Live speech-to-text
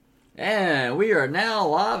And we are now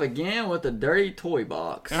live again with the Dirty Toy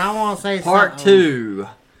Box. And I want to say Part something. 2.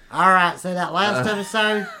 Alright, so that last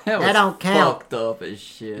episode, that don't count. Fucked up as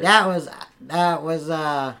shit. That was,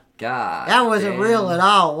 God. that wasn't real at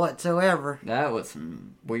all whatsoever. That was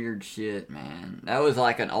some weird shit, man. That was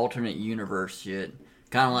like an alternate universe shit.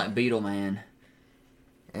 Kind of like Beetleman.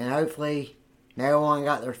 And hopefully, no one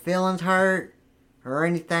got their feelings hurt or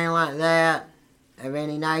anything like that of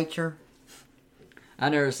any nature. I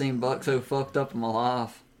never seen Buck so fucked up in my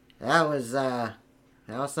life. That was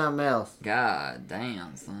something else. God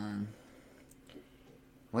damn, son.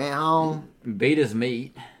 Went home, Beat his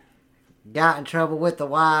meat. got in trouble with the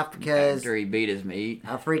wife because After he beat his meat.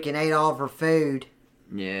 I freaking ate all of her food.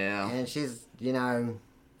 Yeah. And she's,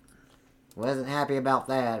 wasn't happy about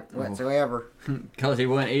that whatsoever. Because he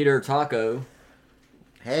wouldn't eat her taco.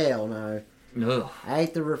 Hell no. Ugh. I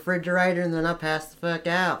ate the refrigerator and then I passed the fuck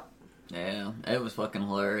out. Yeah, it was fucking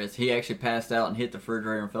hilarious. He actually passed out and hit the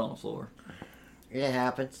refrigerator and fell on the floor. It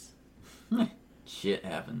happens. Shit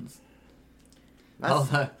happens. That's-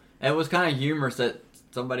 Although, it was kind of humorous that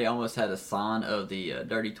somebody almost had a sign of the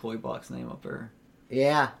Dirty Toy Box name up there.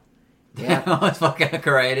 Yeah. Yeah. That was fucking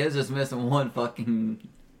great. It was just missing one fucking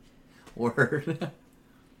word.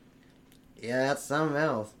 Yeah, that's something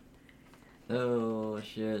else. Oh,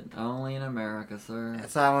 shit. Only in America, sir.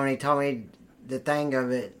 That's why when he told me the thing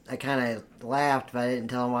of it, I kind of laughed, but I didn't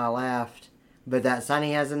tell him why I laughed. But that sign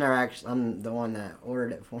he has in there, actually, I'm the one that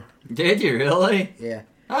ordered it for him. Did you really? Yeah.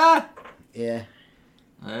 Ah! Yeah.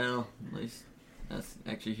 Well, at least that's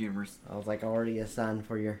actually humorous. I was like, already a sign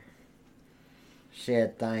for your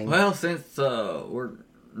shit thing. Well, since we're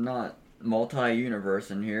not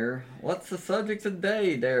multi-universe in here, what's the subject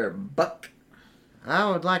today there, Buck? I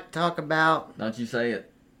would like to talk about Don't you say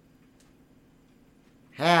it.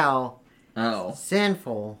 how Oh.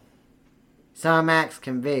 sinful some acts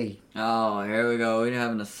can be. Oh, here we go. We're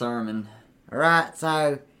having a sermon. Alright,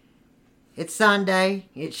 so it's Sunday.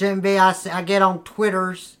 It shouldn't be. I get on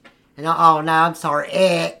Twitters and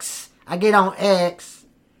X. I get on X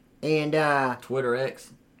and Twitter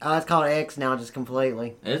X. oh, it's called X now, just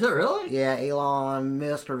completely. Is it really? Yeah, Elon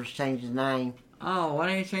Musk has changed his name. Oh, why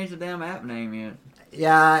didn't you change the damn app name yet?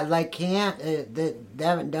 Yeah, they can't. They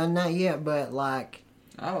haven't done that yet, but like,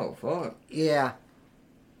 Oh, fuck. yeah.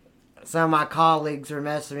 Some of my colleagues are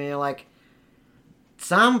messing with me like.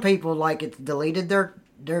 Some people like it's deleted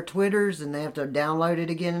their Twitters and they have to download it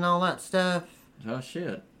again and all that stuff. Oh,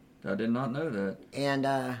 shit. I did not know that. And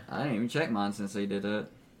I didn't even check mine since they did that.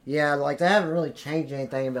 yeah, like they haven't really changed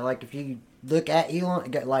anything. But like if you look at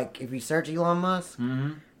Elon, like if you search Elon Musk,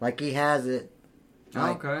 Mm-hmm. like he has it.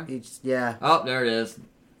 Like, Okay. Yeah. Oh, there it is.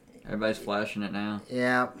 Everybody's flashing it now.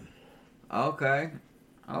 Yeah. Okay.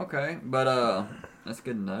 But, that's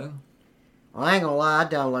good to know. Well, I ain't gonna lie, I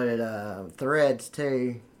downloaded Threads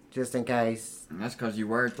too, just in case. That's because you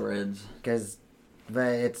wear threads. But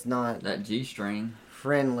it's not That G-string.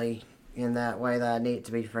 friendly in that way that I need it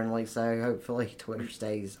to be friendly. So hopefully Twitter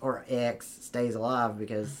stays, or X stays alive,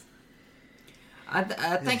 because I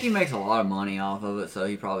think he makes a lot of money off of it, so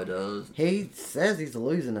he probably does. he says he's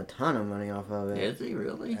losing a ton of money off of it. Is he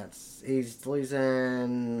really? He's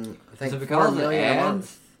losing, I think, Is it $4 because of million a ads?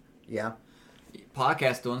 month. Yeah.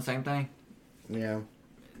 Podcast doing the same thing. Yeah.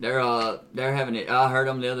 They're having it. I heard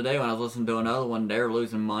them the other day when I was listening to another one. They're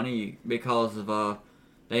losing money because of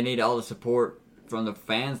they need all the support from the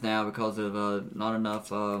fans now because of not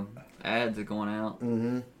enough ads are going out.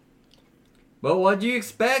 Mm-hmm. But what do you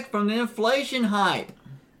expect from the inflation hype?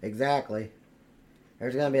 Exactly.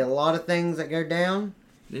 There's gonna be a lot of things that go down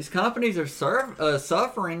These companies are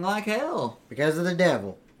suffering like hell. because of the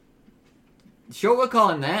devil. Sure, we'll call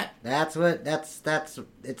him that. That's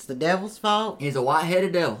it's the devil's fault. He's a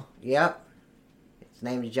white-headed devil. Yep. His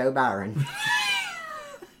name is Joe Byron.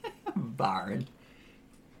 Byron.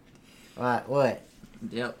 What?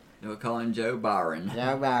 Yep, we'll call him Joe Byron.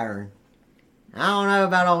 Joe Byron. I don't know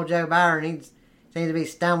about old Joe Byron. He seems to be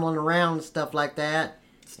stumbling around and stuff like that.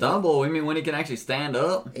 Stumble? We mean when he can actually stand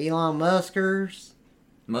up? Elon Muskers.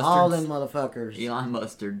 Mustards. All them motherfuckers. Elon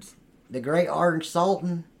Mustards. The Great Orange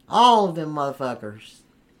Sultan. All of them motherfuckers.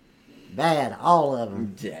 Bad. All of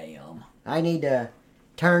them. Damn. I need to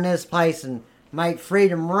turn this place and make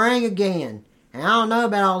freedom ring again. And I don't know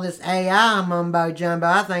about all this AI mumbo jumbo.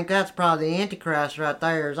 I think that's probably the Antichrist right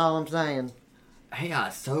there, is all I'm saying. AI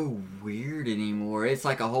is so weird anymore. It's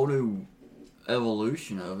like a whole new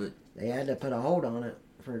evolution of it. They had to put a hold on it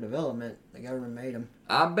for development. The government made them.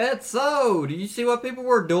 I bet so. Do you see what people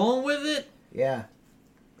were doing with it? Yeah.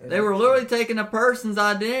 They were literally taking a person's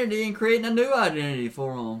identity and creating a new identity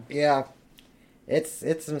for them. Yeah. It's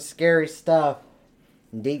some scary stuff.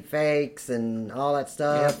 deep fakes and all that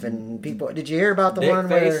stuff. Yep. And people, did you hear about the Dick one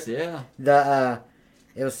face, where yeah.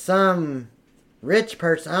 it was some rich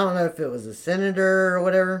person? I don't know if it was a senator or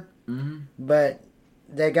whatever, but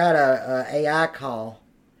they got a AI call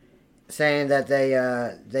saying that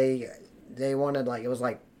they wanted, like, it was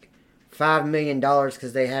like $5 million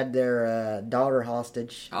because they had their daughter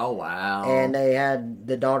hostage. Oh, wow. And they had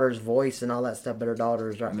the daughter's voice and all that stuff, but her daughter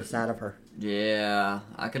was right beside of her. Yeah,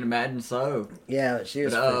 I can imagine so. Yeah, she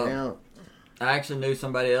was freaking out. I actually knew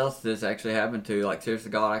somebody else this actually happened to. Like,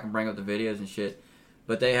 seriously, God, I can bring up the videos and shit.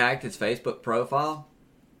 But they hacked his Facebook profile.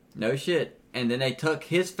 No shit. And then they took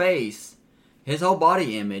his face, his whole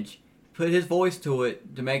body image, put his voice to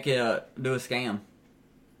it to make it do a scam.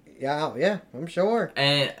 Yeah, I'm sure.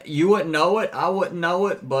 And you wouldn't know it, I wouldn't know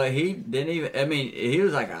it, but he didn't even, I mean, he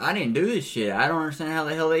was like, I didn't do this shit. I don't understand how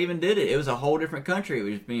the hell they even did it. It was a whole different country. It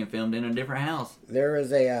was being filmed in a different house. There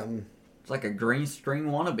was a, It's like a green screen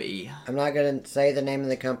wannabe. I'm not going to say the name of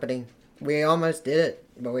the company. We almost did it,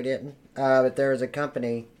 but we didn't. But there was a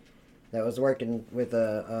company that was working with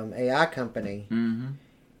a AI company. Mm-hmm.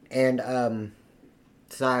 And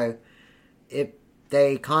so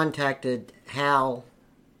they contacted Hal,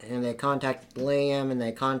 and they contacted Liam, and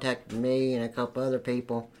they contacted me and a couple other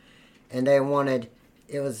people, and they wanted,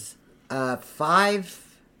 it was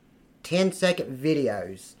 5 10-second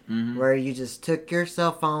videos where you just took your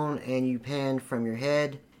cell phone and you panned from your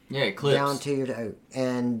head down to your toe,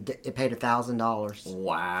 and it paid $1,000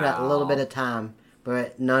 Wow. for that little bit of time.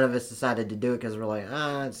 But none of us decided to do it because we're like,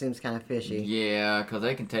 it seems kind of fishy. Yeah, because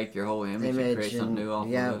they can take your whole image and create something new off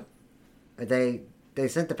of it. But they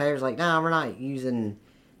sent the papers like, no, we're not using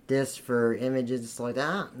this for images. It's like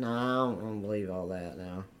that. No, I don't believe all that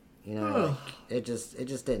now. You know, like, it just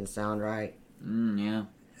didn't sound right. Yeah.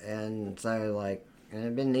 And so, like, and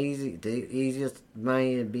it'd been the easiest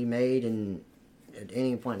money to be made at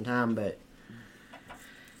any point in time, but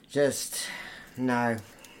just no.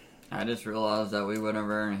 I just realized that we went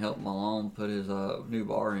over and helped Malone put his new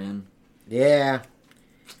bar in. Yeah.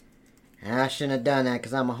 I shouldn't have done that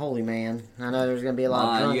because I'm a holy man. I know there's going to be a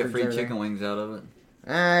lot of drunkards. You get free over chicken there. wings out of it.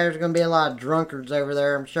 There's going to be a lot of drunkards over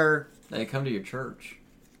there, I'm sure. They come to your church.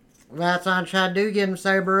 Well, that's what I try to do, get them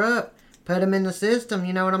sober up. Put them in the system,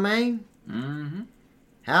 you know what I mean? Mm-hmm.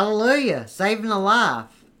 Hallelujah. Saving a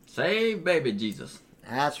life. Save baby Jesus.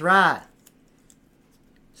 That's right.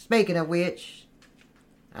 Speaking of which,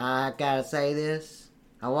 I gotta say this.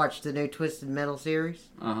 I watched the new Twisted Metal series.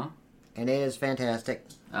 Uh-huh. And it is fantastic.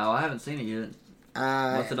 Oh, I haven't seen it yet.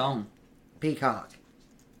 What's it on? Peacock.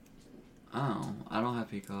 Oh, I don't have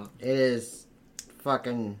Peacock. It is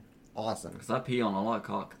fucking awesome. Because I pee on a lot of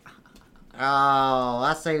cock. Oh,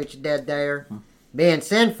 I see what you did there. Being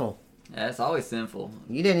sinful. Yeah, it's always sinful.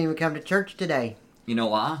 You didn't even come to church today. You know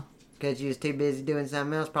why? Because you was too busy doing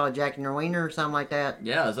something else, probably jacking your wiener or something like that.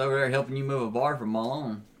 Yeah, I was over there helping you move a bar from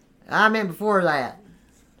Malone. I meant before that.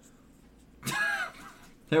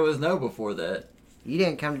 There was no before that. You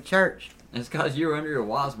didn't come to church. It's because you were under your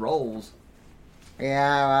wife's rolls.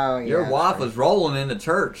 Yeah, well, yeah. Your wife was rolling in the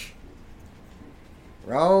church.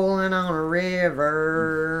 Rolling on a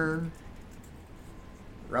river.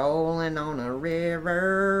 Rolling on a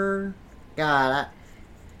river. God,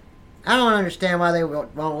 I don't understand why they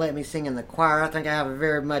won't let me sing in the choir. I think I have a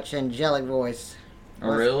very much angelic voice.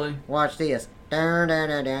 Oh, really? Watch this. Down, down,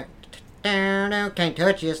 down, down. Down, down. Can't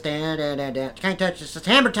touch this. Down, down, down, down. Can't touch this. It's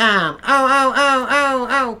hammer time.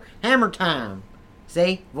 Oh. Hammer time.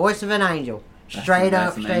 See? Voice of an angel. Straight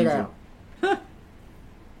up, straight out.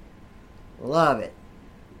 Love it.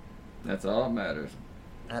 That's all that matters.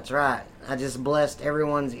 That's right. I just blessed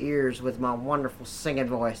everyone's ears with my wonderful singing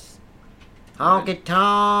voice. Honky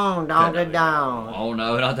tonk, donkey donk. Oh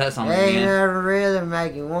no, not that song Ain't again. never really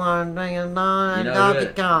making one thing and You know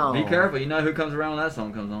donkey tonk. Be careful. You know who comes around when that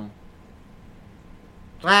song comes on.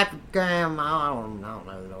 Slap your grandma. I don't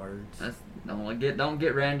know the words. Don't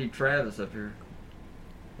get Randy Travis up here.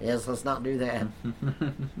 Yes, let's not do that.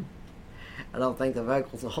 I don't think the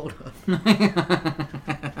vocals will hold up.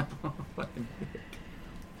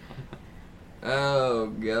 Oh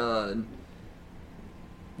God.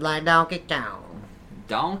 Like donkey donk.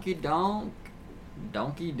 Donkey donk.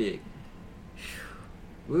 Donkey dick.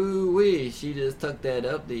 Woo wee, she just took that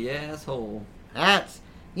up the asshole. That's,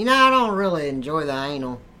 I don't really enjoy the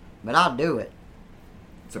anal, but I'll do it.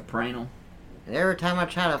 Soprano. And every time I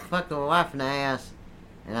try to fuck my wife in the ass,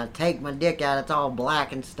 and I take my dick out, it's all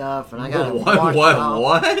black and stuff, and I gotta wash it off.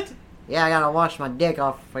 What? Yeah, I gotta wash my dick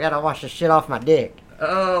off. I gotta wash the shit off my dick.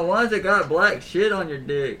 Oh, why's it got black shit on your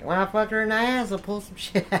dick? When I fuck her in the ass, I'll pull some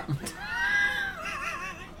shit out.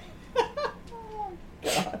 Oh,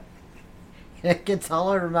 God. It gets all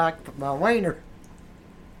over my wiener.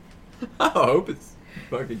 I hope it's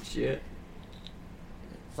fucking shit.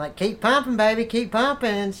 It's like, keep pumping, baby, keep pumping.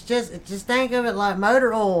 It's just think of it like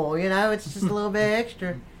motor oil, you know. It's just a little bit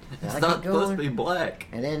extra. It's not supposed to be black.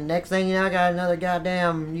 And then next thing you know, I got another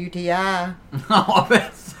goddamn UTI. Oh, I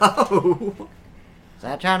bet so.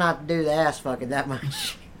 So I try not to do the ass fucking that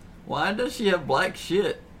much. Why does she have black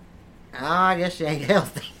shit? Oh, I guess she ain't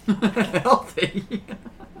healthy. Healthy?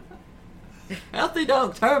 Healthy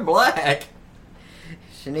don't turn black.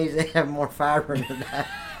 She needs to have more fiber than that.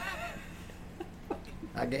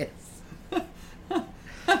 I guess.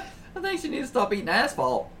 I think she needs to stop eating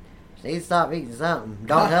asphalt. She needs to stop eating something.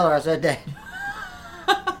 Don't tell her I said that.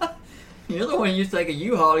 You're the one who used to take a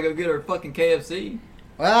U-Haul to go get her fucking KFC.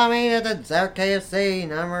 Well, I mean, it's our KFC,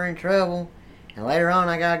 and I'm in trouble. And later on,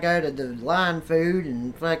 I gotta go to the line food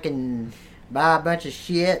and fucking buy a bunch of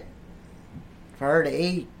shit for her to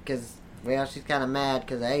eat. Because, well, she's kind of mad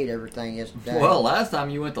because I ate everything yesterday. Well, last time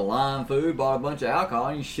you went to Line Food, bought a bunch of alcohol,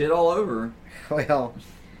 and you shit all over her. Well,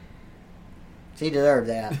 she deserved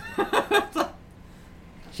that.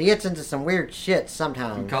 She gets into some weird shit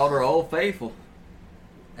sometimes. You called her Old Faithful.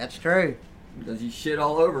 That's true. Because you shit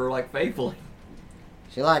all over her like faithfully.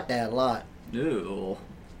 She liked that a lot. Ew.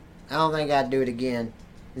 I don't think I'd do it again.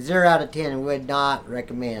 0 out of 10 would not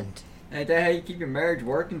recommend. Ain't that how you keep your marriage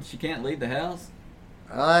working? She can't leave the house?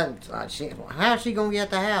 How's she gonna get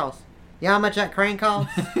the house? You know how much that crane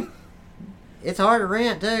costs? It's hard to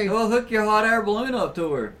rent too. Well, hook your hot air balloon up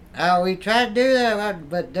to her. Oh, we tried to do that,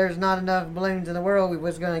 but there's not enough balloons in the world. We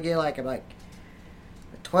was gonna get like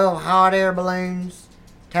 12 hot air balloons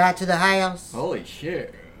tied to the house. Holy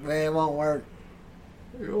shit. But it won't work.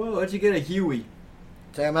 Well, why'd you get a Huey?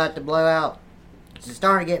 So I'm about to blow out. She's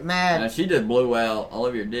starting to get mad. Now, she just blew out all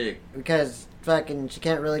over your dick. Because fucking she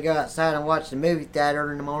can't really go outside and watch the movie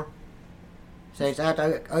theater anymore. So I have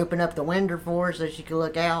to open up the window for her so she can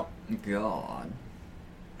look out. God.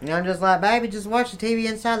 And I'm just like, baby, just watch the TV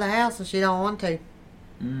inside the house and she don't want to.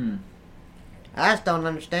 I just don't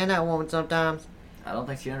understand that woman sometimes. I don't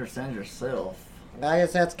think she understands herself. I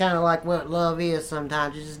guess that's kind of like what love is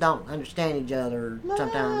sometimes. You just don't understand each other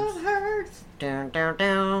sometimes. Love hurts. Down, down,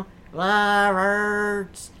 down. Love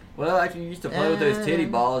hurts. Well, actually, you used to play with those titty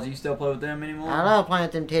balls. You still play with them anymore? I love playing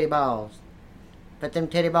with them titty balls. Put them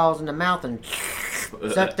titty balls in the mouth and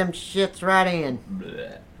suck them shits right in.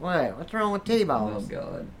 Blech. What? What's wrong with titty balls? Oh,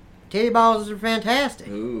 God. Titty balls are fantastic.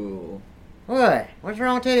 Ooh. What? What's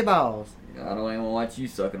wrong with titty balls? I don't even watch you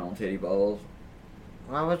sucking on titty balls.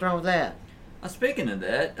 Well, what's wrong with that? Speaking of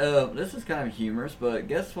that, this is kind of humorous, but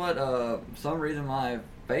guess what? For some reason my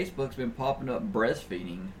Facebook's been popping up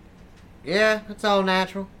breastfeeding. Yeah, it's all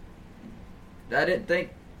natural. I didn't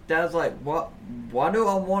think that was like, what? Why do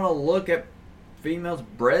I want to look at females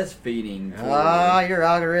breastfeeding? Oh, your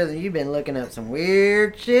algorithm, you've been looking up some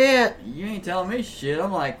weird shit. You ain't telling me shit.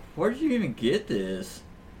 I'm like, where'd you even get this?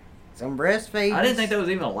 Some breastfeeding. I didn't think that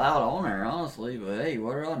was even allowed on there, honestly, but hey,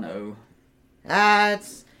 what do I know?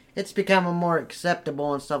 It's becoming more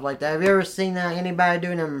acceptable and stuff like that. Have you ever seen anybody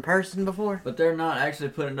doing them in person before? But they're not actually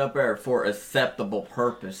putting it up there for acceptable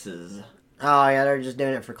purposes. Oh, yeah, they're just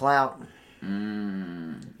doing it for clout.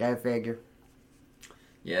 Go figure.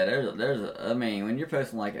 Yeah, I mean, when you're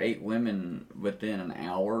posting like 8 women within an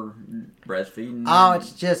hour breastfeeding. Oh,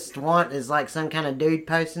 it's just one, is like some kind of dude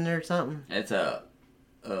posting it or something? It's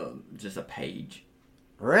just a page.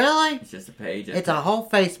 Really? It's just a page. It's a whole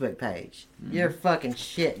Facebook page. You're fucking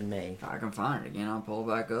shitting me. If I can find it again, I'll pull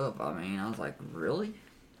it back up. I mean, I was like, really?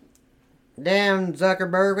 Damn,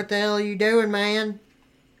 Zuckerberg, what the hell are you doing, man?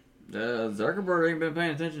 Zuckerberg ain't been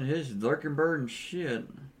paying attention to his Zuckerberg and shit.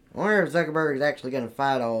 I wonder if Zuckerberg is actually going to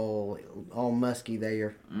fight all Muskie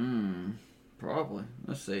there. Probably.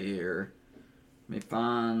 Let's see here. Let me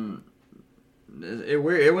find... It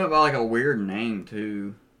went by like a weird name,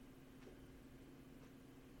 too.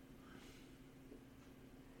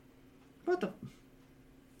 What the...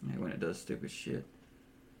 Yeah, when it does stupid shit.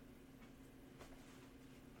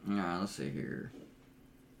 Alright, let's see here.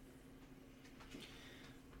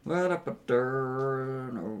 What up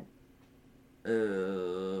there? No.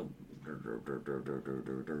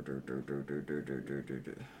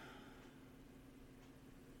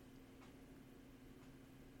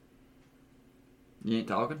 You ain't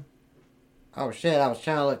talking? Oh shit, I was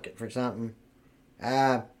trying to look for something.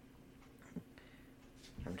 I'm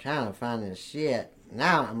trying to find this shit.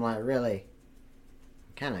 Now I'm like really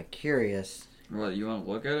kind of curious. What, you want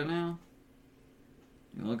to look at it now?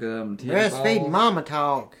 You look at them breastfeeding mama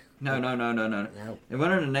talk. No. Nope. It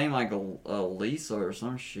went under the name like a Lisa or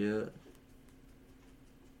some shit.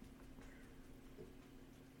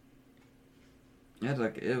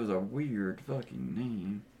 It was a weird fucking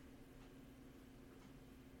name.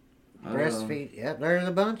 Breastfeed. Yep, there's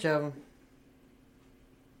a bunch of them.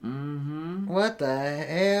 Mm-hmm. What the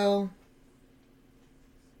hell?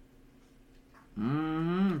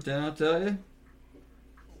 Mm-hmm. Didn't I tell you?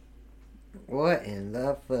 What in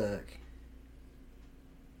the fuck?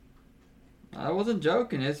 I wasn't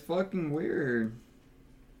joking. It's fucking weird.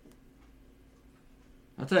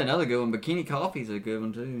 I'll tell you another good one. Bikini Coffee's a good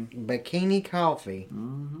one, too. Bikini Coffee.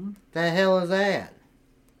 Mm-hmm. The hell is that?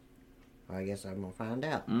 Well, I guess I'm gonna find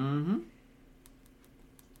out. Mm-hmm.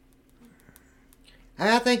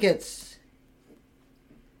 I think it's...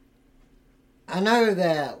 I know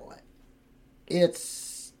that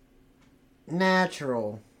it's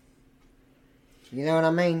natural. You know what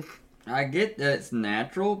I mean? I get that it's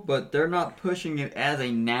natural, but they're not pushing it as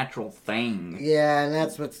a natural thing. Yeah, and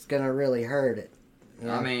that's what's gonna really hurt it.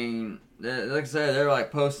 Yeah. I mean, like I said, they're like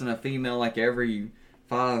posting a female like every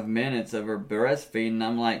 5 minutes of her breastfeeding.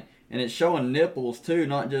 I'm like, and it's showing nipples too,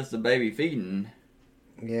 not just the baby feeding.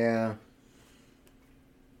 Yeah.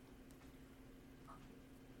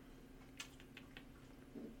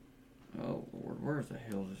 Oh Lord, where's the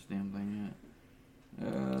hell is this damn thing at?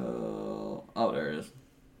 Oh, there it is.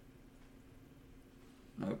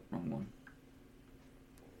 Nope, wrong one.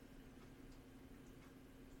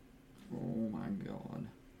 Oh my God.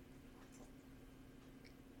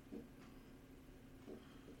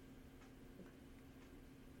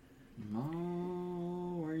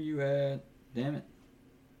 Oh, where you at? Damn it.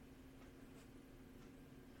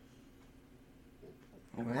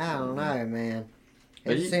 Well, I don't know, man.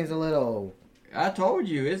 But It seems a little... I told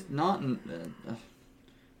you, it's not...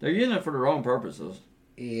 they're using it for the wrong purposes.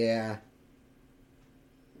 Yeah.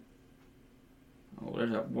 Oh,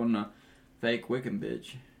 there's that one fake Wiccan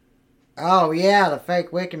bitch. Oh, yeah, the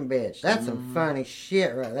fake Wiccan bitch. That's some funny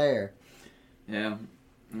shit right there. Yeah.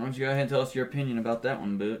 Why don't you go ahead and tell us your opinion about that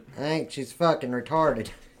one, bit? I think she's fucking retarded.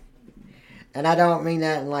 And I don't mean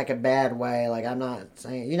that in like a bad way. Like, I'm not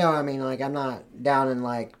saying... You know what I mean? Like, I'm not down in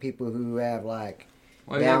like people who have like...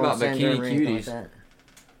 What do you think about Bikini Cuties? Like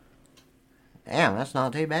damn, that's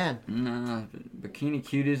not too bad. No, Bikini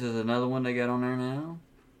Cuties is another one they got on there now.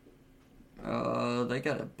 They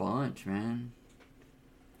got a bunch, man.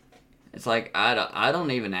 It's like, I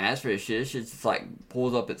don't even ask for this shit. This shit just like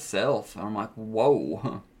pulls up itself. I'm like,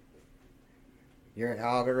 whoa. Your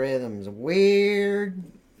algorithm's weird.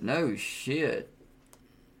 No shit.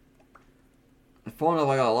 It's pulling up,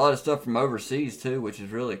 I got a lot of stuff from overseas too, which is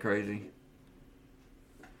really crazy.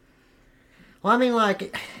 Well, I mean,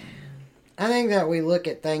 like, I think that we look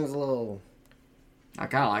at things a little... I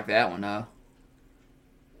kind of like that one, though.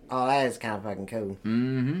 Oh, that is kind of fucking cool.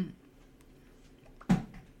 Mm-hmm.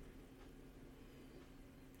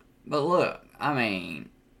 But look, I mean...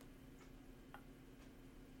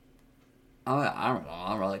 I don't know.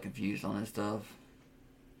 I'm really confused on this stuff.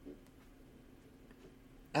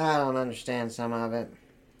 I don't understand some of it.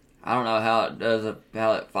 I don't know how it does it,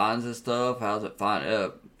 how it finds this stuff. How does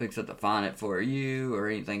it picks up to find it for you or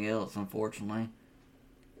anything else? Unfortunately,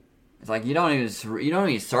 it's like you don't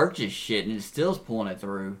even search this shit and it still's pulling it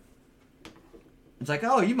through. It's like,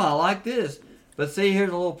 oh, you might like this, but see,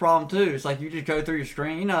 here's a little problem too. It's like you just go through your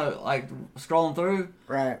screen, you know, like scrolling through,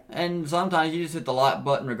 right? And sometimes you just hit the like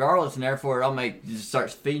button regardless, and therefore it just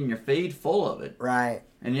starts feeding your feed full of it, right?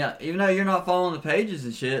 And yeah, even though you're not following the pages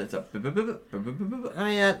and shit, it's a... I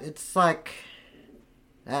mean, it's like...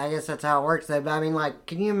 I guess that's how it works, though. But I mean, like,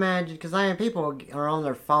 can you imagine... Because, I mean, people are on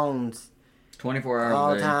their phones... 24 hours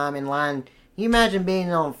all a the day. time in line. Can you imagine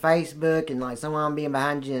being on Facebook and, like, someone being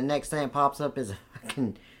behind you and the next thing that pops up is a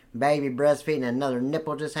fucking baby breastfeeding and another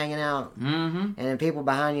nipple just hanging out? Mm-hmm. And then people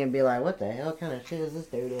behind you and be like, what the hell kind of shit is this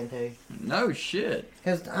dude into? No shit.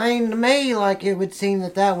 Because, I mean, to me, like, it would seem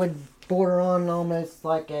that would... border on almost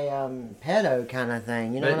like a pedo kind of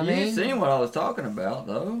thing, you know what I mean? You seen what I was talking about,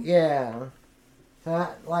 though. Yeah. So,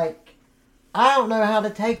 I don't know how to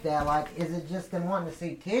take that. Like, is it just them wanting to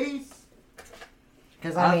see titties?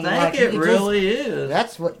 Because I mean, think it really is.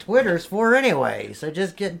 That's what Twitter's for anyway. So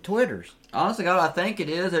just get Twitters. Honestly, God, I think it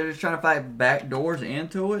is. They're just trying to find back doors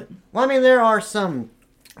into it. Well, I mean, there are some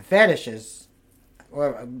fetishes.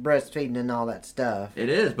 Or breastfeeding and all that stuff. It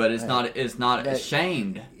is, but it's not. It's not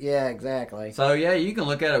ashamed. Yeah, exactly. So yeah, you can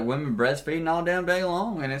look at it, women breastfeeding all damn day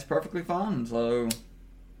long, and it's perfectly fine. So,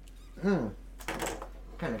 kind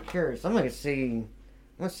of curious. I'm gonna see.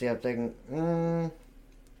 Let's see. I'm thinking. I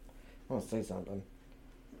want to say something.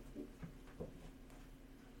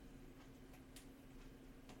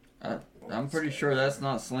 I'm pretty sure that's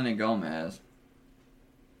not Selena Gomez.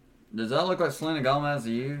 Does that look like Selena Gomez to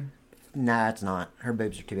you? Nah, it's not. Her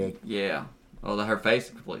boobs are too big. Yeah. Oh, her face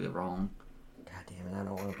is completely wrong. God damn it! I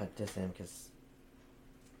don't want to put this in because.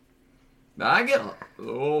 I get.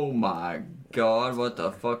 Oh my god! What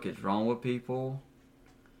the fuck is wrong with people?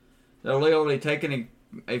 They're literally taking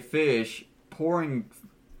a fish, pouring.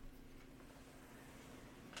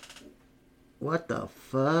 What the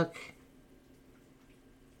fuck?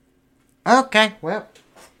 Okay, well.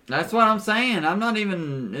 That's what I'm saying. I'm not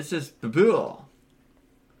even. It's just bull.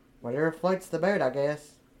 Whatever floats the boat, I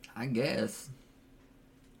guess. I guess.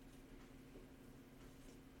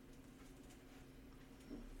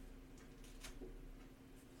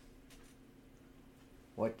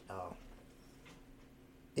 What? Oh.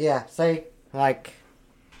 Yeah, see? Like.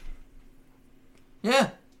 Yeah.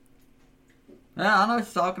 Yeah, I know what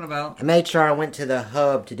you're talking about. I made sure I went to the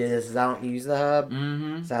hub to do this, because I don't use the hub.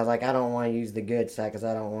 Mm-hmm. So I was like, I don't want to use the good side, because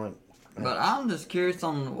I don't want... But I'm just curious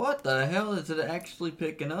on what the hell is it actually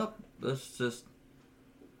picking up? It's just...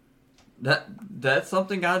 That's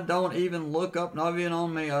something I don't even look up, not even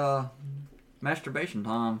on my masturbation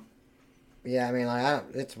time. Yeah, I mean, like,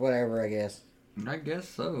 it's whatever, I guess. I guess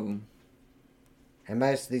so. And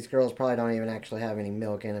most of these girls probably don't even actually have any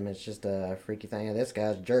milk in them. It's just a freaky thing. And this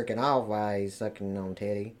guy's jerking off while he's sucking on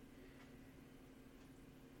titty.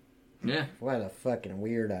 Yeah. What a fucking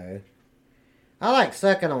weirdo. I like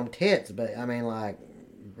sucking on tits, but I mean, like,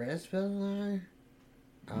 breastfeeding?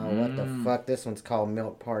 Oh, what the fuck? This one's called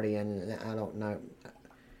Milk Party, and I don't know.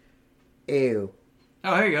 Ew.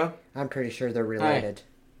 Oh, here you go. I'm pretty sure they're related. Hey,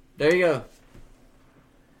 there you go.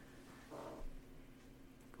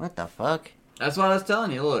 What the fuck? That's what I was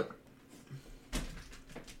telling you. Look.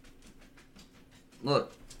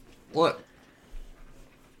 Look. Look.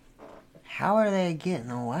 How are they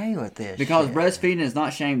getting away with this Because shit? breastfeeding is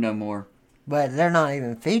not shame no more. But they're not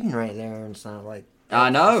even feeding right there and stuff like... I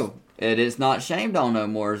know. It is not shamed on no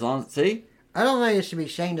more. As long, see? I don't think it should be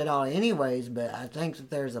shamed at all anyways, but I think that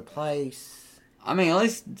there's a place... I mean, at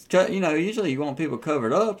least, usually you want people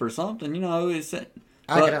covered up or something, it's...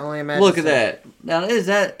 I can only imagine... Look at that. Now, is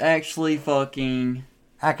that actually fucking...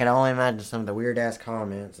 I can only imagine some of the weird-ass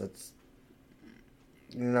comments. It's...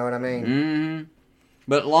 You know what I mean? Mm-hmm.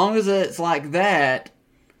 But as long as it's like that,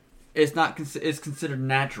 it's not... It's considered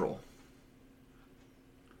natural.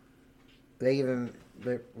 They even...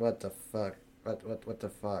 What the fuck? What the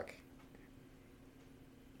fuck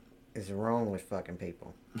is wrong with fucking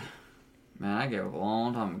people? Man, I gave up a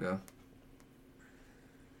long time ago.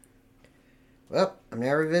 Well, I'm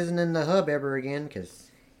never visiting the hub ever again, because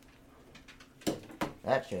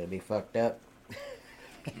that should be fucked up.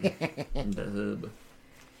 The hub.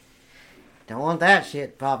 Don't want that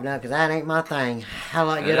shit popping up, because that ain't my thing. I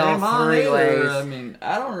like it all mine three either. ways. I mean,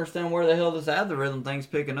 I don't understand where the hell this algorithm thing's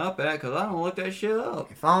picking up at, because I don't look that shit up.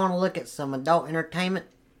 If I want to look at some adult entertainment,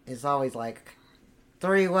 it's always like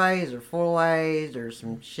 3 ways or 4 ways or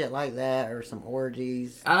some shit like that, or some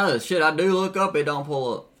orgies. I know the shit I do look up, it don't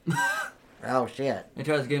pull up. Oh shit. It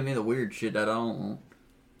tries to give me the weird shit that I don't want.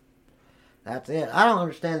 That's it. I don't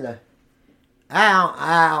understand the...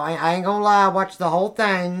 I ain't gonna lie, I watched the whole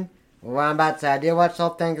thing. Well, what I'm about to say, I did watch the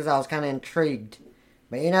whole thing because I was kind of intrigued.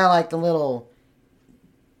 But you know, like the little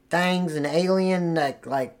things in Alien, like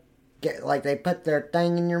they put their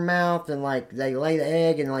thing in your mouth and like they lay the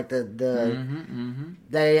egg and like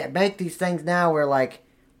they make these things now where like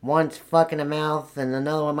one's fucking a mouth and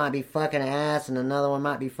another one might be fucking an ass and another one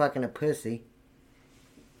might be fucking a pussy.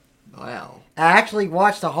 Wow. I actually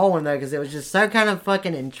watched the whole one though because it was just so kind of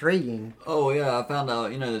fucking intriguing. Oh yeah, I found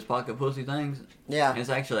out, those pocket pussy things? Yeah. It's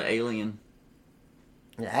actually Alien.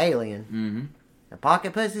 An alien. Mm-hmm. The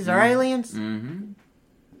pocket pussies are aliens? Mm-hmm.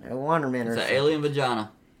 No wonder men are It's an so- alien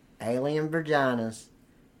vagina. Alien vaginas.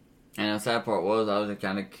 And the sad part was, I was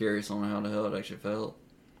kind of curious on how the hell it actually felt.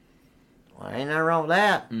 Well, ain't nothing wrong with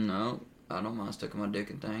that. No, I don't mind sticking my dick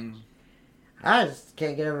in things. I just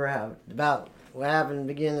can't get over about what happened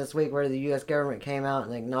beginning this week where the U.S. government came out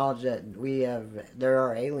and acknowledged that there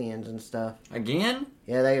are aliens and stuff. Again?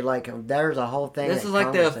 Yeah, there's a whole thing. This is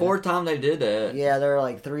like the 4th time they did that. Yeah, there were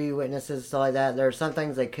like 3 witnesses, stuff like that. There are some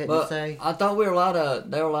things they couldn't say. I thought they were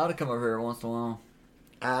allowed to come over here once in a while.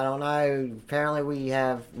 I don't know. Apparently we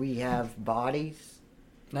have bodies.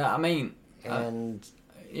 No, I mean... And...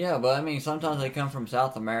 yeah, but I mean, sometimes they come from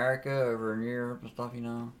South America, over in Europe and stuff,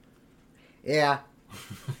 Yeah.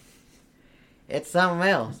 It's something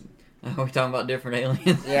else. Are we talking about different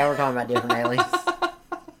aliens? Yeah, we're talking about different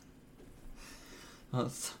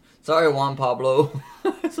aliens. Sorry, Juan Pablo.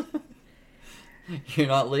 You're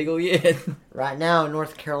not legal yet. Right now in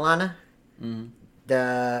North Carolina, Mm-hmm.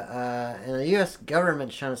 and the U.S.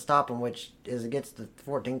 government's trying to stop them, which is against the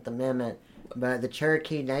 14th Amendment. But the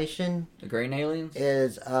Cherokee Nation The green aliens?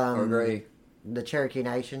 is or gray? the Cherokee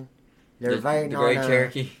Nation. The Great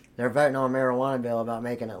Cherokee. They're voting on a marijuana bill about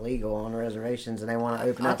making it legal on reservations, and they want to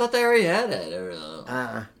open up. I thought they already had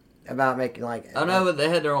that. About making I know, but they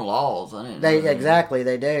had their own laws. I didn't know exactly,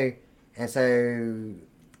 they do. And so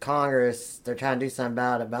Congress, they're trying to do something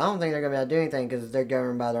about it, but I don't think they're going to be able to do anything because they're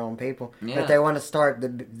governed by their own people. Yeah. But they want to start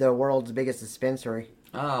the world's biggest dispensary.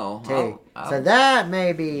 Oh. Too. So that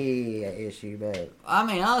may be an issue, but... I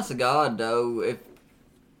mean, honest to God, though, if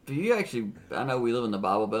you actually... I know we live in the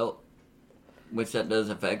Bible Belt, which that does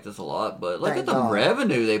affect us a lot, but look at the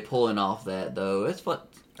revenue they pulling off that, though. It's what...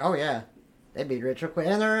 Oh, yeah. They'd be rich real quick.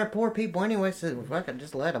 And they're poor people anyway, so fuck it,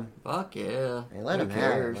 just let them. Fuck yeah. Hey, let them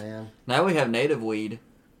have it, man. Now we have native weed.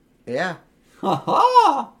 Yeah.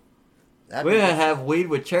 Ha we have weed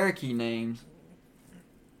with Cherokee names.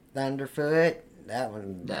 Thunderfoot. That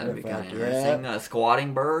one. That would be kind of interesting.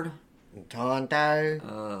 Squatting Bird.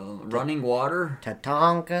 Tonto. Running Water.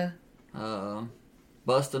 Tatanka.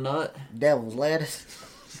 Bust a Nut. Devil's Lettuce.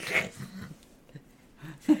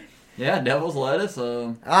 Yeah, Devil's Lettuce.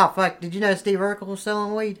 Oh, fuck. Did you know Steve Urkel was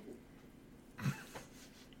selling weed?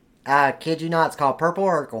 Kid you not, it's called Purple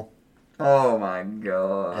Urkel. Oh, my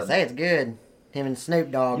God. I say it's good. Him and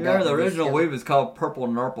Snoop Dogg. You remember the original weed was called Purple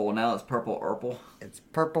Nurple, now it's Purple Urkel? It's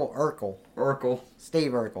Purple Urkel. Urkel.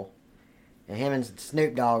 Steve Urkel. And him and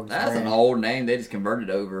Snoop Dogg. That's an old name, they just converted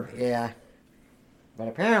over. Yeah. But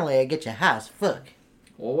apparently it gets you high as fuck.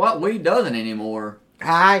 Well, what weed doesn't anymore?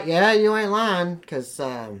 Yeah, you ain't lying, because,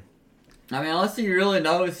 I mean, unless you really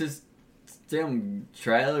know it's just some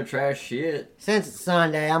trailer trash shit. Since it's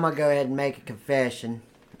Sunday, I'm going to go ahead and make a confession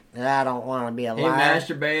that I don't want to be a liar. He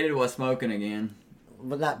masturbated while smoking again.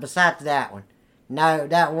 But besides that one, no,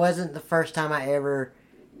 that wasn't the first time I ever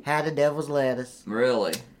had a Devil's Lettuce.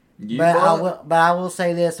 Really? But I will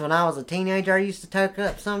say this, when I was a teenager, I used to toke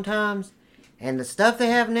up sometimes, and the stuff they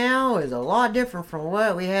have now is a lot different from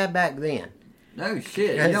what we had back then. No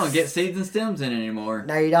shit. You don't get seeds and stems in it anymore.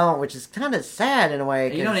 No, you don't, which is kind of sad in a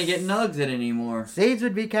way. You don't even get nugs in it anymore. Seeds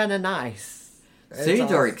would be kind of nice.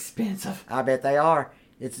 Seeds are expensive. I bet they are.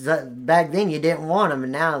 It's back then you didn't want them,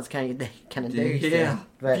 and now it's kind of douchey. Yeah.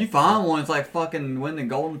 But, if you find one, it's like fucking win the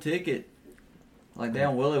golden ticket. Like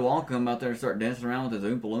damn Willy Wonka come out there and start dancing around with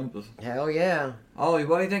his Oompa Loompas. Hell yeah. Oh,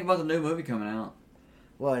 what do you think about the new movie coming out?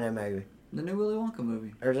 What new movie? The new Willy Wonka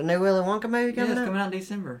movie. There's a new Willy Wonka movie coming out? Yeah, it's coming out in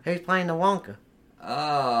December. Who's playing the Wonka?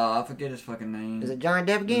 I forget his fucking name. Is it Johnny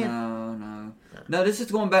Depp again? No, this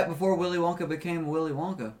is going back before Willy Wonka became Willy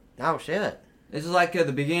Wonka. Oh, shit. This is like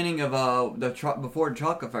the beginning of before the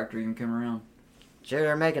Chocolate Factory even came around. Sure,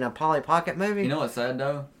 they're making a Polly Pocket movie? You know what's sad,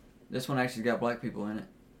 though? This one actually got black people in it.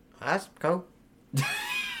 That's cool.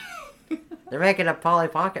 They're making a Polly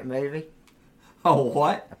Pocket movie. Oh,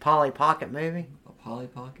 what? A Polly Pocket movie. A Polly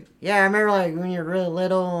Pocket? Yeah, I remember like when you're really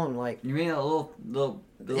little and like... You mean a little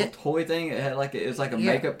toy thing? It had like it was like a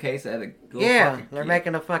makeup case that had a little pocket. They're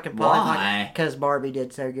making a fucking Polly Pocket. Why? Because Barbie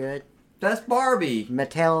did so good. That's Barbie.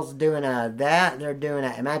 Mattel's doing they're doing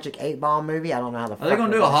a Magic 8 Ball movie. I don't know how the fuck. Are they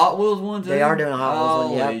going to do a Hot Wheels one too? They are doing a Hot Wheels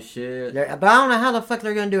one, yeah. Holy shit. But I don't know how the fuck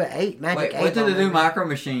they're going to do an Magic 8 Wait till Ball they do movie. Micro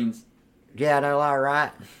Machines. Yeah, they're all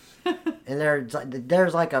right. And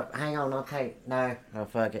there's like a... Hang on, I'll take... No, oh,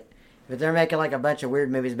 fuck it. But they're making like a bunch of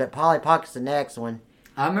weird movies. But Polly Pocket's the next one.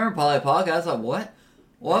 I remember Polly Pocket. I was like, what?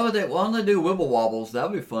 Why don't they do Wibble Wobbles?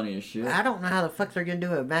 That would be funny as shit. I don't know how the fuck they're going to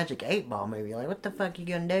do a Magic 8 Ball movie. Like, what the fuck you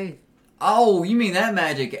going to do? Oh, you mean that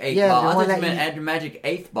Magic 8 Yeah, Ball? the I one thought you that meant Magic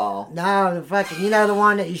 8th Ball. No, the fucking... You know the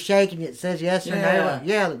one that you shake and it says yes or no?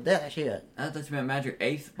 Yeah, that shit. I thought you meant Magic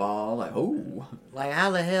 8th Ball. Like, ooh. Like,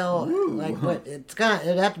 how the hell... Ooh. Like, what... It'd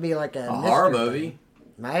have to be like a horror movie.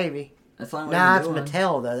 Maybe. That's like Nah, it's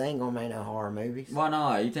Mattel, though. They ain't gonna make no horror movies. Why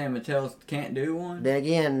not? You think Mattel can't do one? Then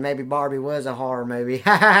again, maybe Barbie was a horror movie.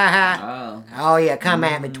 Oh. Oh, yeah, come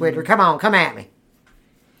at me, Twitter. Come on, come at me.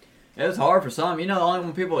 It was hard for some. You know, the only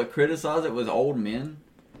one people that criticized it was old men.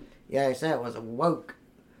 Yeah, they said it was woke.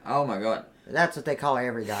 Oh, my God. That's what they call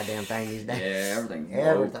every goddamn thing these days. Yeah, everything's woke.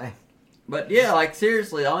 Everything. But, yeah, like,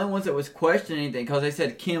 seriously, the only ones that was questioning anything, because they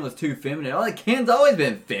said Ken was too feminine. Oh, like, Ken's always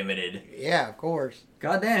been feminine. Yeah, of course.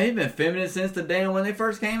 Goddamn, he's been feminine since the damn when they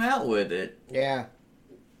first came out with it. Yeah.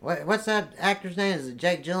 What's that actor's name? Is it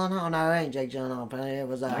Jake Gyllenhaal? No, it ain't Jake Gyllenhaal. But it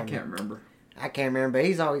was... I can't remember. I can't remember, but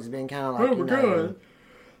he's always been kind of like, you know...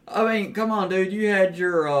 I mean, come on, dude. You had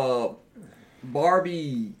your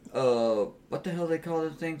Barbie... what the hell they call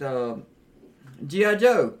those things? G.I.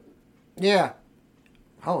 Joe. Yeah.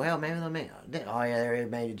 Oh, hell, maybe they made... Oh, yeah, they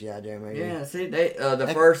made a G.I. Joe movie. Yeah, see, the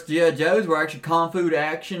first G.I. Joes were actually Kung Fu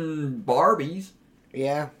action Barbies.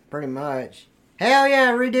 Yeah, pretty much. Hell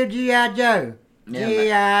yeah, redo G.I. Joe. Yeah,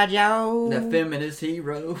 G.I. Joe. The feminist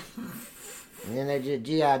hero. And then there's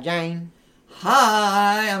G.I. Jane.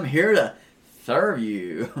 Hi, I'm here to serve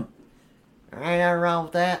you. There ain't nothing wrong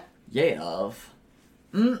with that. Yeah.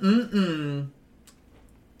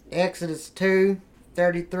 Exodus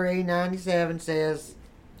 2:33-97 says,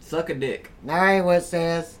 Suck a dick. no, that ain't what it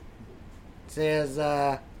says. It says,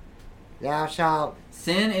 thou shalt,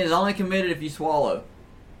 Sin is only committed if you swallow.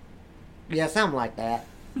 yeah, something like that.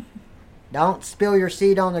 Don't spill your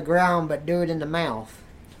seed on the ground, but do it in the mouth.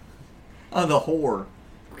 Oh, the whore.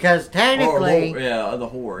 Because technically, the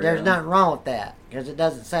whore. there's nothing wrong with that. Because it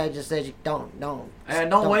doesn't say, it just says you don't waste come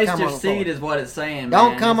your on the seed floor. is what it's saying,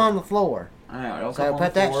 Don't man. come on the floor. Don't So come on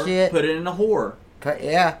put the that floor. shit- Put it in the whore. Put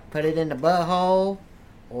it in the butthole,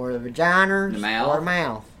 or the vagina, The mouth. or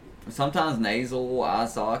mouth. Sometimes nasal, eye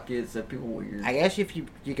sockets. That people weird. I guess if you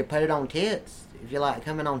could put it on tits, if you like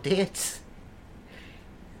coming on tits.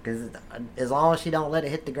 Because as long as she don't let it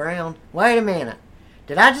hit the ground. Wait a minute.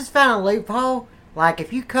 Did I just find a loophole? Like,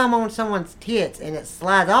 if you come on someone's tits and it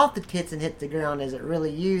slides off the tits and hits the ground, is it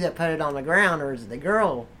really you that put it on the ground, or is it the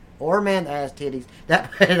girl or man that has titties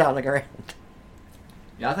that put it on the ground?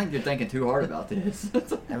 Yeah, I think you're thinking too hard about this.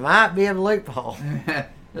 It might be a loophole.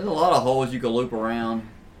 There's a lot of holes you can loop around.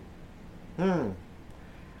 I'm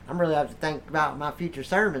really have to think about my future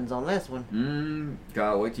sermons on this one.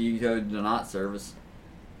 God, wait till you go to the night service.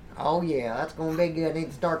 Oh yeah, that's gonna be good. I need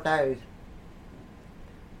to start those.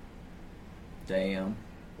 Damn.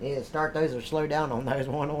 Yeah, start those or slow down on those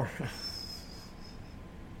one or.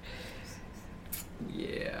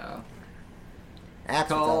 Yeah. That's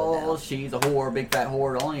what's all about. Cause she's a whore, big fat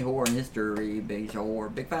whore, the only whore in history. Big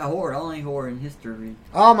whore, big fat whore, the only whore in history.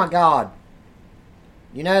 Oh my god.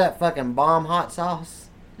 You know that fucking bomb hot sauce?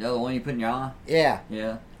 The other one you put in your eye? Yeah.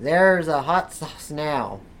 Yeah. There's a hot sauce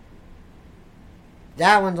now.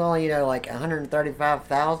 That one's only, like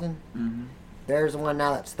 135,000. Mm-hmm. There's one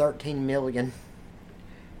now that's 13 million.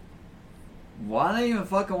 Why they even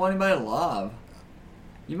fucking want anybody alive?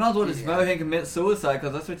 You might as well just go ahead and commit suicide,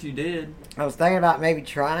 because that's what you did. I was thinking about maybe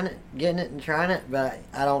trying it, getting it and trying it, but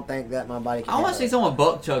I don't think that my body can I want to handle see it. someone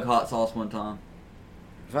buck chug hot sauce one time.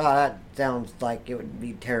 Well, that sounds like it would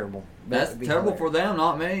be terrible. But That's it would be terrible hilarious. for them,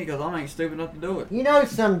 not me, because I ain't stupid enough to do it. You know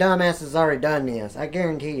some dumbass has already done this. I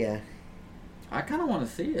guarantee you. I kind of want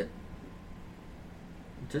to see it.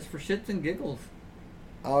 Just for shits and giggles.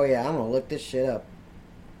 Oh yeah, I'm gonna look this shit up.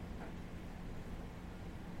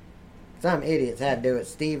 Some idiots had to do it.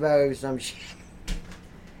 Steve-O, some shit.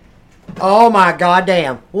 Oh my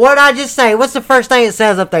goddamn. What'd I just say? What's the first thing it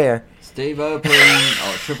says up there? Steve-O putting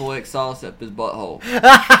triple X sauce up his butthole.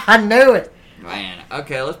 I knew it. Man,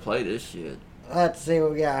 okay, let's play this shit. Let's see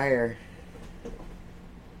what we got here.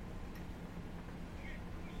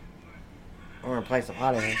 I'm gonna play some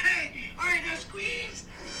audio here.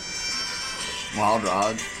 Wild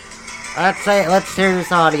Rod. Let's hear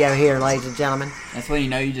this audio here, ladies and gentlemen. That's when you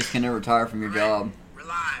know you just can never retire from your job. We're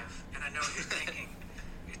live, and I know what you're thinking.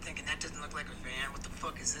 You're thinking that doesn't look like a van. What the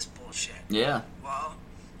fuck is this bullshit? Yeah. Well,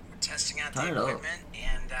 we're testing out Turn it the up. equipment,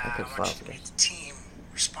 and I Okay, want you to meet the team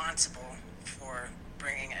responsible for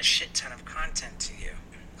bringing a shit ton of content to you.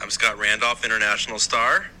 I'm Scott Randolph, international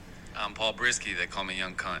star. I'm Paul Brisky. They call me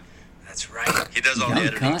Young Cunt. That's right. He does all Young the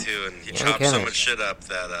editing cunt. too, and he Young chops so cunt. much shit up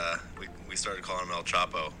that we started calling him El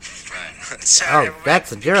Chapo. Right. So Oh,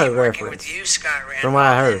 that's a began Jiro working reference. with you, Scott Randolph, From what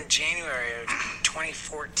I heard. in January of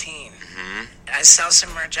 2014. Mm-hmm. I sell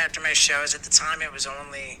some merch after my shows. At the time, it was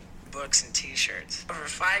only books and T-shirts. Over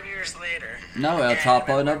 5 years later. No, El again,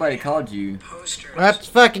 Chapo, I'm nobody working called you. Posters. Let's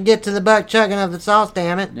fucking get to the buck chugging of the sauce,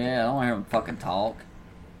 damn it. Yeah, I don't want to hear him fucking talk.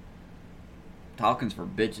 Talking's for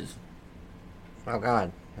bitches. Oh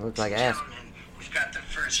god, it looks like ass. Gentlemen, we've got the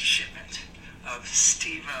first shipment of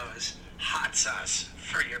Steve-O's hot sauce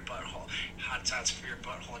for your butthole.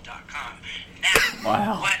 HotSauceForYourButthole.com. Now,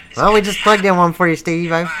 Wow. what is Well, we gonna just plugged in one for you, Steve.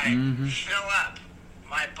 happen Mm-hmm. if I fill up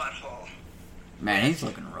my butthole? Man, he's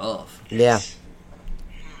looking rough. Yeah.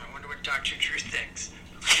 I wonder what Dr. Drew thinks.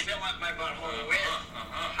 Fill up my butthole with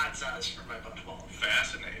hot sauce for my butthole.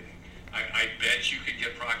 Fascinating. I bet you could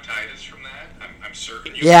get proctitis from that. I'm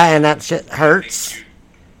certain you Yeah, and that shit hurts.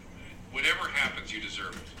 whatever happens, you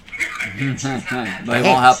deserve it. But he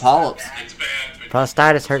won't have polyps. It's bad, but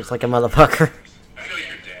Prostatitis hurts like a motherfucker. I feel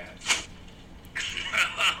your dad.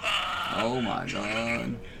 Oh my god.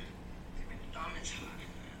 Thumb is hot.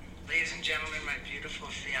 Ladies and gentlemen, my beautiful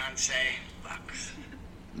fiance, Lux.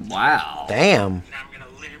 Wow. Damn. Now I'm gonna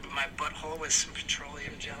lube my butthole with some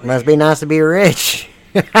petroleum jelly. Must be nice to be rich.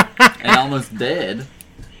 And almost dead.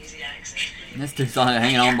 Easy access. baby. This dude's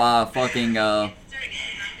hanging on by a fucking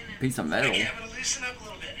piece of metal. Okay, I'm gonna loosen up a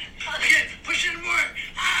little bit. Okay, push it more.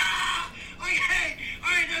 Ah! Okay,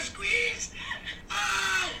 alright, now squeeze.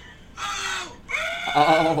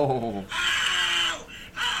 Oh. Ow!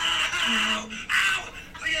 Ow! Ow!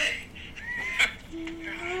 Okay.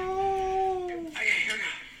 Okay, here we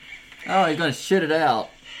go. Oh, he's gonna shit it out.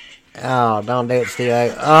 Oh, don't do it, Steve.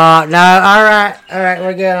 Oh, no. All right.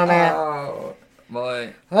 We're good on that. Oh,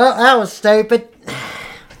 boy. Well, that was stupid.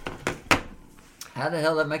 How the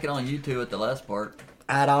hell did that make it on YouTube at the last part?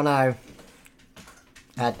 I don't know.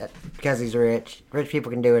 Because he's rich. Rich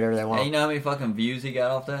people can do whatever they want. Hey, you know how many fucking views he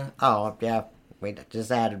got off that? Oh, yeah. We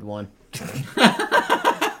just added one.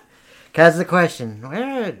 Because the question,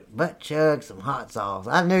 where butt chug some hot sauce?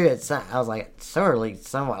 I knew it. I was like, surely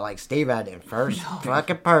somewhat like Steve out there first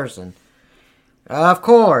fucking person. Of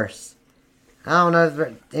course. I don't know if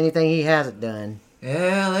there's anything he hasn't done.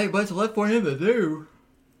 Yeah, there ain't much left for him to do.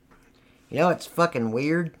 You know it's fucking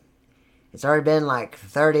weird? It's already been like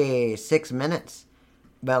 36 minutes.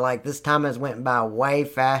 But like this time has went by way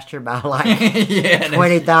faster by like Yeah,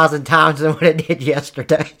 20,000 times than what it did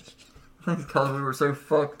yesterday. because we were so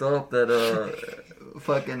fucked up that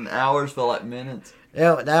fucking hours felt like minutes.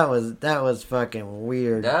 Yeah, that was fucking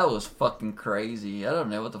weird. That was fucking crazy. I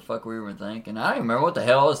don't know what the fuck we were thinking. I don't even remember what the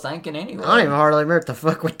hell I was thinking anyway. I don't even hardly remember what the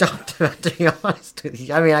fuck we talked about, to be honest with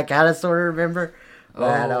you. I mean, I kind of sort of remember, but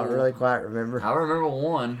I don't really quite remember. I remember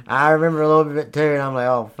one. I remember a little bit too, and I'm like,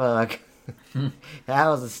 oh, fuck. That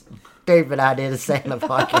was a stupid idea to say in the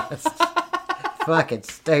podcast. Fucking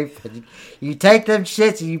stupid. You take them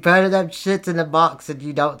shits and you put them shits in the box and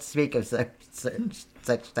you don't speak of such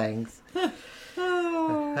things.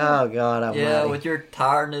 Oh, God, I'm Yeah, with your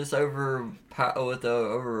tiredness over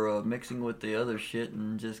mixing with the other shit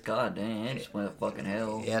and just goddamn, it just went to fucking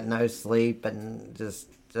hell. Yeah, no sleep and just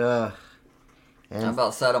I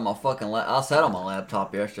about sat on my fucking I sat on my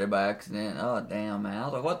laptop yesterday by accident. Oh damn, man! I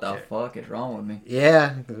was like, what the fuck is wrong with me?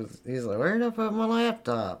 Yeah, he's like, where did I put my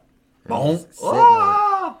laptop? Boom!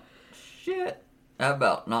 Oh, shit! That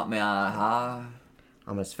about knocked me high.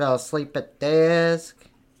 Almost fell asleep at the desk.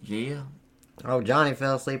 Yeah. Oh, Johnny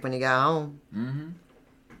fell asleep when he got home. Mm-hmm.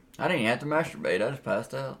 I didn't even have to masturbate. I just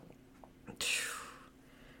passed out.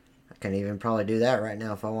 I couldn't even probably do that right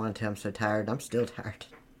now if I wanted to. I'm so tired. I'm still tired.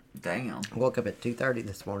 Damn. I woke up at 2:30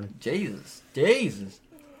 this morning. Jesus.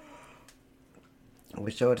 I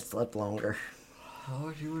wish I would have slept longer. I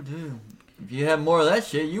wish you would do. If you had more of that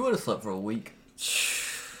shit, you would have slept for a week.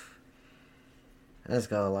 Let's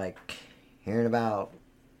go, like, here in a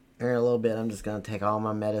little bit, I'm just going to take all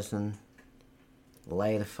my medicine,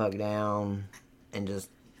 lay the fuck down, and just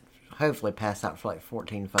hopefully pass out for like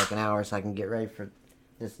 14 fucking hours so I can get ready for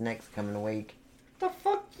this next coming week. The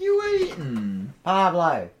fuck you eating?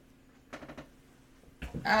 Pablo.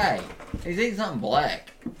 Hey, he's eating something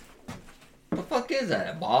black. The fuck is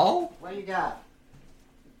that? A ball? What you got?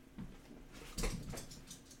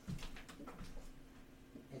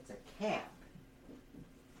 It's a cap.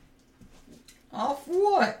 Off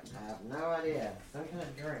what? I have no idea. Some kind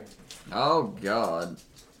of drink. Oh god.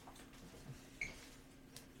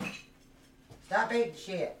 Stop eating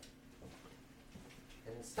shit.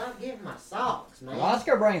 And stop giving my socks, man. Well,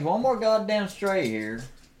 Oscar brings one more goddamn stray here.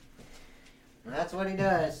 That's what he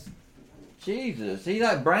does. Jesus, he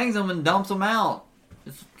like brings them and dumps them out.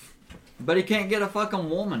 But he can't get a fucking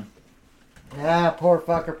woman. Ah, poor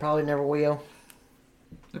fucker probably never will.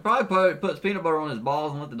 He probably puts peanut butter on his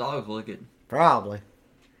balls and let the dogs lick it. Probably.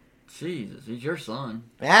 Jesus, he's your son.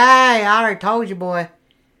 Hey, I already told you, boy.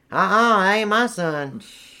 That ain't my son.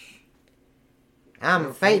 I'm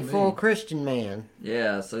a faithful Christian man.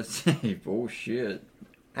 Yeah, so say bullshit.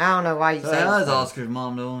 I don't know why you So say how's that. Oscar's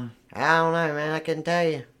mom doing? I don't know, man. I couldn't tell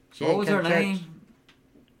you. She What didn't was come her to church. name?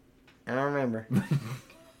 I don't remember.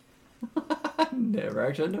 I never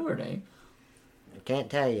actually knew her name. I can't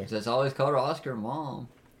tell you. That's always called her Oscar mom.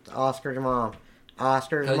 It's Oscar's mom.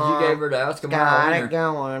 Oscar's mom. Because you gave her the Oscar got mom. it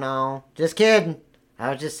going on. Just kidding.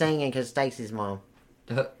 I was just singing because Stacy's mom.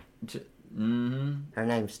 Mm-hmm. Her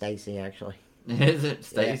name's Stacy, actually. Is it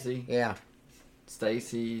Stacy? Yeah.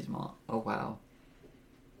 Stacy's mom. Oh wow.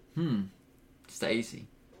 Stacy.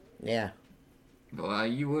 Yeah. Well,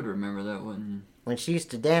 you would remember that, wouldn't you? When she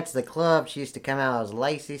used to dance at the club, she used to come out as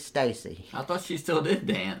Lacey Stacy. I thought she still did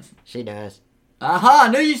dance. She does. Aha!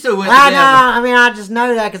 I knew you still went to I know. dance. I mean, I just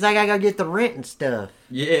know that because I gotta go get the rent and stuff.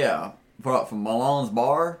 Yeah. From Malone's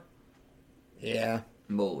bar? Yeah.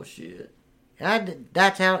 Bullshit.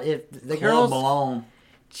 That's how if the Club girls. Malone.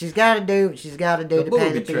 She's got to do. She's got to do The to pay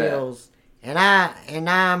the booby trap. bills, and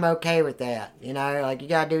I'm okay with that. You know, like you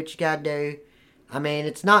gotta do what you gotta do. I mean,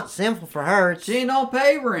 it's not sinful for her. She don't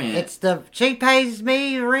pay rent. She pays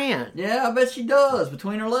me rent. Yeah, I bet she does,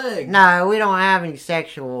 between her legs. No, we don't have any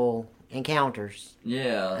sexual encounters.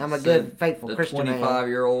 Yeah. I'm a good, faithful the Christian man.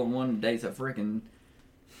 25-year-old one dates a freaking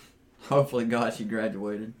Hopefully, God, she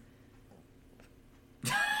graduated.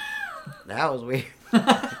 That was weird.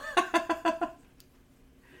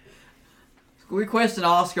 We question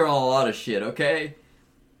Oscar on a lot of shit, okay?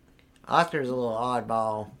 Oscar's a little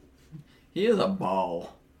oddball, He is a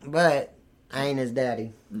ball. but I ain't his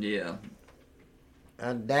daddy. Yeah.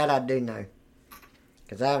 That I do know.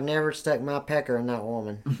 Because I've never stuck my pecker in that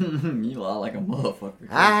woman. You lie like a motherfucker.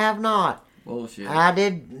 I have not. Bullshit. I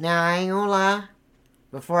did. Now, I ain't gonna lie.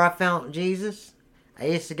 Before I found Jesus, I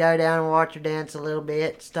used to go down and watch her dance a little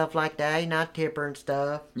bit, stuff like that. You know, tip her and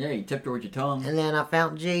stuff. Yeah, you tipped her with your tongue. And then I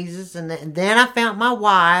found Jesus, and then I found my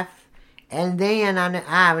wife. And then I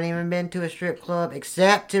haven't even been to a strip club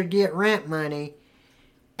except to get rent money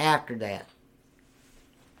after that.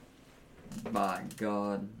 By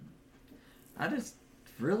God. I just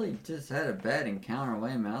really just had a bad encounter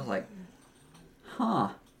with him. I was like, huh.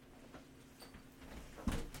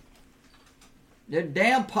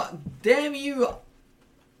 Damn you,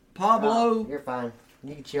 Pablo. Oh, you're fine.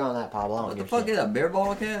 You can chew on that, Pablo. I don't What the give a fuck shit. is that, bear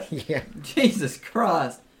bottle cat? Yeah. Jesus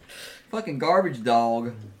Christ. Fucking garbage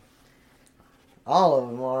dog. All of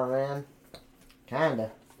them are, man.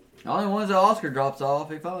 Kinda. The only ones that Oscar drops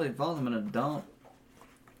off, he finds them in a dump.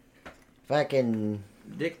 Fucking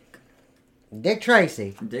Dick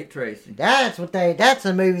Tracy. Tracy. That's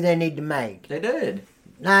a movie they need to make. They did.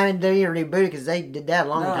 No, I mean, they need to reboot it because they did that a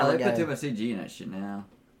long time No, they ago. put too much CG in that shit now.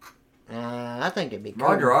 I think it'd be cool.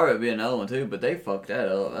 Roger Rabbit would be another one too, but they fucked that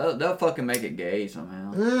up. They'll fucking make it gay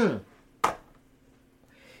somehow. You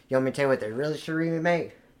want me to tell you what they really should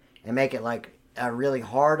remake? And make it like a really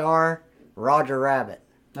hard R? Roger Rabbit.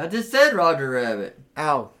 I just said Roger Rabbit.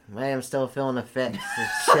 Oh, man, I'm still feeling effects.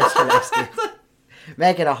 It's just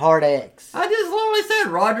make it a hard X. I just literally said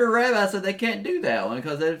Roger Rabbit. I said they can't do that one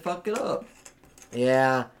because they'd fuck it up.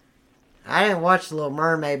 Yeah. I didn't watch The Little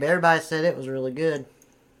Mermaid, but everybody said it was really good.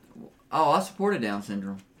 Oh, I supported Down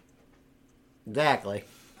syndrome. Exactly.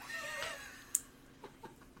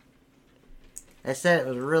 They said it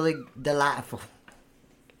was really delightful.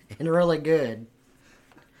 And really good.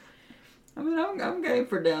 I mean, I'm game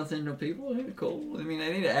for Down syndrome people. They're cool. I mean,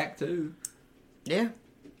 they need to act too. Yeah.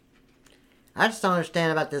 I just don't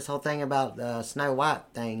understand about this whole thing about the Snow White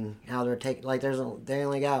thing. How they're taking, like, they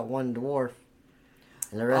only got one dwarf.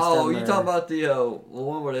 And the rest of Oh, them you are, talking about the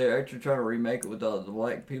one where they're actually trying to remake it with the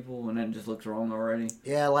black people and then it just looks wrong already?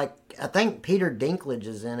 Yeah, like, I think Peter Dinklage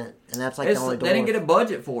is in it. And that's like the only dwarf. They didn't get a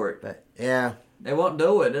budget for it. But, yeah. They won't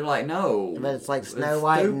do it. They're like, no. But it's like Snow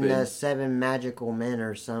White and the Seven Magical Men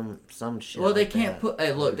or some shit. Well, they like can't that. put.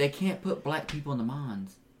 Hey, look, they can't put black people in the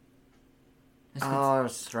mines. Oh,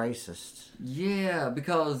 it's racist. Yeah,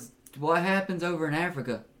 because what happens over in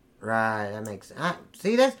Africa? Right, that makes sense.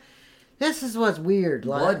 See, this is what's weird.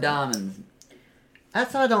 Like, Blood diamonds.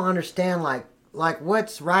 That's what I don't understand. Like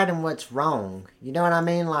what's right and what's wrong. You know what I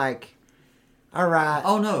mean? Like, all right.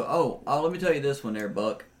 Oh no. Oh, let me tell you this one there,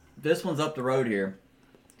 Buck. This one's up the road here.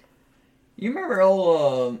 You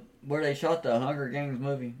remember where they shot the Hunger Games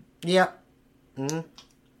movie? Yep. Mm-hmm.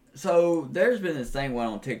 So there's been this thing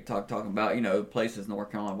went on TikTok talking about, places in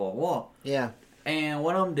North Carolina, blah, blah, blah. Yeah. And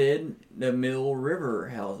one of them did the Mill River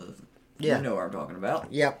houses. Yeah. You know what I'm talking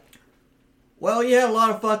about. Yep. Well, you had a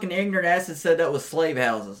lot of fucking ignorant asses said that was slave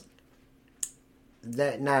houses.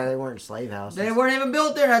 No, they weren't slave houses. They weren't even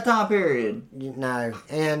built there that time period. No,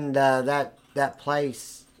 and that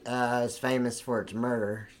place is famous for its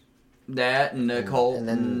murder. That and the cult. And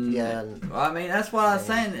then, yeah. I mean, that's what I was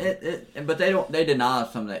saying. But they deny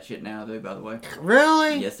some of that shit now, too, by the way.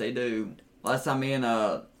 Really? Yes, they do. Last time me and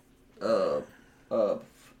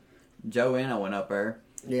Joanna went up there.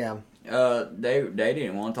 Yeah. They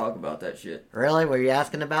didn't want to talk about that shit. Really? Were you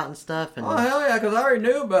asking about and stuff? And Oh hell yeah, because I already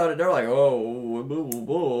knew about it. They're like, oh, blah, blah,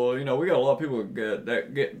 blah. We got a lot of people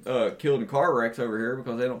that get killed in car wrecks over here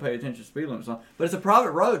because they don't pay attention to speed limits. But it's a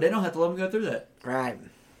private road. They don't have to let them go through that. Right.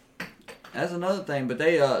 That's another thing. But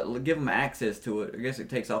they give them access to it. I guess it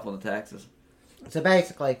takes off on the taxes. So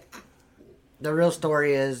basically, the real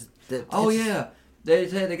story is that. Oh yeah, they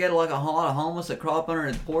said they got like a lot of homeless that crop under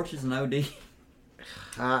his porches and OD.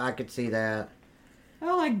 I could see that.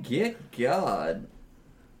 Oh, I get God.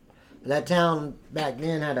 That town back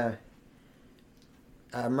then had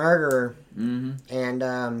a murderer, and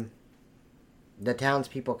the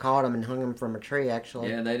townspeople caught him and hung him from a tree. Actually,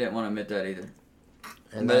 Yeah, they didn't want to admit that either.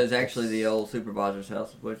 and But it's actually the old supervisor's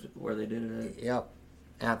house where they did it at. Yep.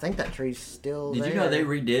 And I think that tree's still Did there. you know they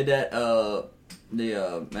redid that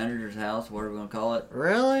the manager's house, whatever we're gonna call it,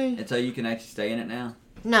 Really? and so you can actually stay in it now?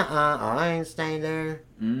 Nuh-uh. I ain't staying there.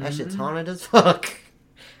 That shit's Mhm. haunted as fuck.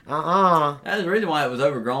 That's the reason why it was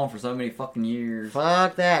overgrown for so many fucking years.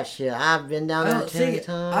 Fuck that shit. I've been down there 10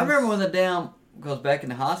 times. I remember when because back in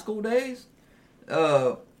the high school days,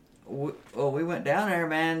 we went down there,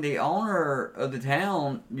 man. The owner of the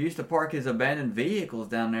town used to park his abandoned vehicles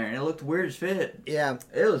down there, and it looked weird as shit. Yeah.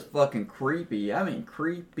 It was fucking creepy. I mean,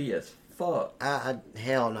 creepy as fuck.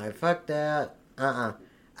 Hell no. Fuck that.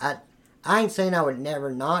 I ain't saying I would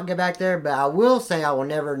never not go back there, but I will say I will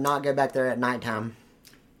never not go back there at nighttime.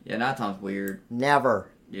 Yeah, nighttime's weird. Never.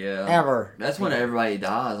 Yeah. Ever. That's when everybody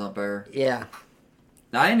dies up there. Yeah.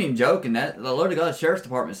 I ain't even joking. The Lord of God Sheriff's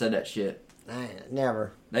Department said that shit.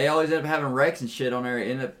 Never. They always end up having wrecks and shit on there,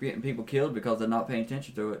 end up getting people killed because they're not paying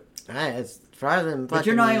attention to it. It's farther than But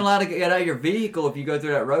you're not even allowed to get out of your vehicle if you go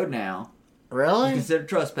through that road now. Really? It's considered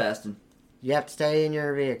trespassing. You have to stay in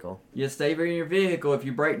your vehicle. You stay in your vehicle. If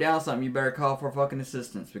you break down something, you better call for fucking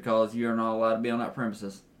assistance because you're not allowed to be on that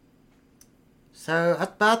premises. So, I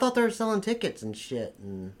thought they were selling tickets and shit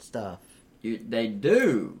and stuff. They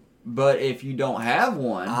do, but if you don't have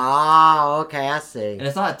one... Oh, okay, I see. And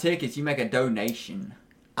it's not tickets, you make a donation.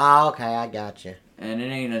 Oh, okay, I got you. And it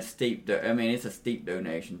ain't a steep... it's a steep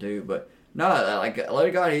donation, too, but... No, like,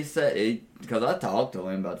 Lady God, he said... Because I talked to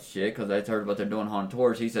him about the shit, because I heard about they're doing haunted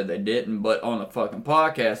tours. He said they didn't, but on the fucking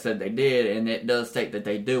podcast said they did, and it does state that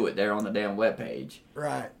they do it there on the damn webpage.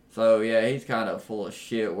 Right. So, yeah, he's kind of full of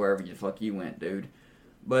shit wherever the fuck you went, dude.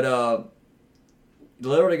 But,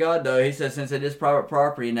 literally God, though, he says since it is private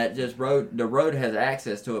property and that just the road has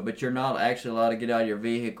access to it, but you're not actually allowed to get out of your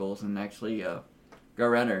vehicles and actually go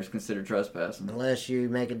around there. It's considered trespassing. Unless you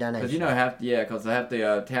make a donation. Because because half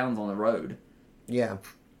the town's on the road. Yeah.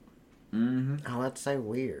 Mm-hmm. Oh, that's so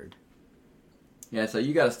weird. Yeah, so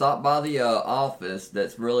you got to stop by the office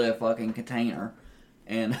that's really a fucking container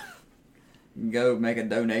and go make a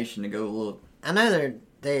donation to go look. I know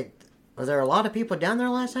was there a lot of people down there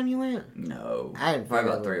last time you went? No. I didn't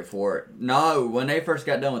probably about 3 or 4. No, when they first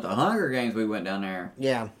got done with the Hunger Games, we went down there.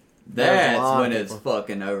 Yeah. That's when it's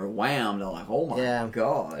fucking overwhelmed. I'm like, oh my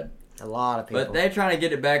God. A lot of people. But they're trying to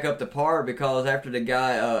get it back up to par because after the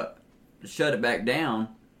guy shut it back down,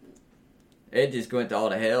 it just went to all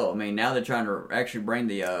to hell. I mean, now they're trying to actually bring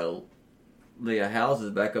the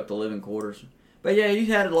houses back up to living quarters. But yeah, you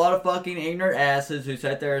had a lot of fucking ignorant asses who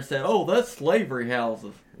sat there and said, oh, that's slavery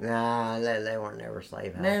houses. Nah, they weren't never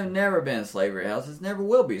slave houses. They've never been slavery houses. Never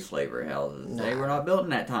will be slavery houses. No. They were not built in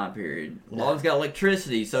that time period. No. Laws got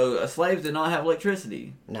electricity, so slaves did not have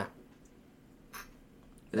electricity. No.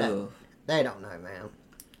 Ugh. They don't know, man.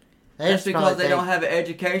 That's because they don't have an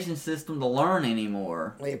education system to learn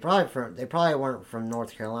anymore. Well, they probably weren't from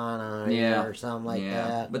North Carolina or something like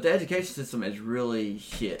that. But the education system is really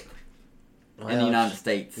shit in the United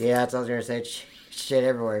States. Yeah, that's what I was going to say. Shit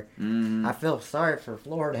everywhere. Mm-hmm. I feel sorry for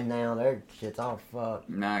Florida now. Their shit's all fucked.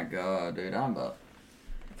 My God, dude. I'm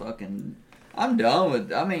done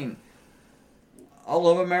with... I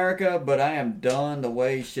love America, but I am done the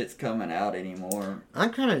way shit's coming out anymore.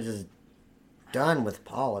 I'm kind of just done with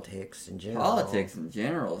politics in general. Politics in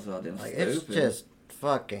general is fucking stupid. It's just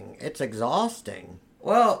fucking... It's exhausting.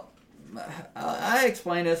 Well, I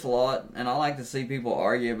explain this a lot, and I like to see people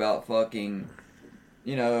argue about fucking...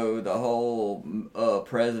 the whole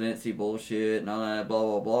presidency bullshit and all that, blah,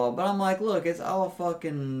 blah, blah. But I'm like, look, it's all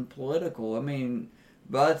fucking political. I mean,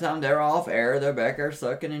 by the time they're off air, they're back there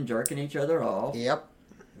sucking and jerking each other off. Yep.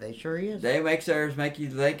 They sure is. They make you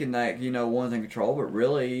thinking that, one's in control, but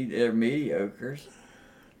really, they're mediocres.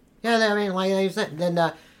 Yeah, like you said,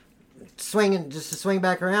 then just to swing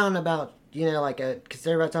back around about, because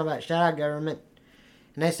everybody's talking about shadow government.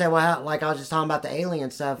 And they said, well, I was just talking about the alien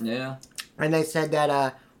stuff. Yeah. And they said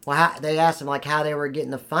that, they asked them, how they were getting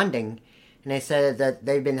the funding. And they said that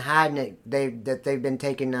they've been hiding it, that they've been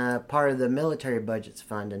taking part of the military budget's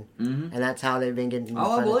funding. Mm-hmm. And that's how they've been getting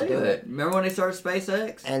I believe it. Remember when they started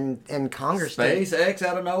SpaceX? And Congress SpaceX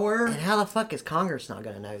out of nowhere? And how the fuck is Congress not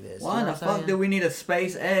going to know this? Why the fuck do we need a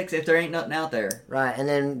SpaceX if there ain't nothing out there? Right, and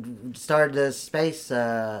then started the space,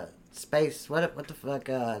 what the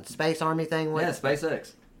fuck, space army thing? Yeah,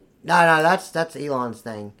 SpaceX. No, that's Elon's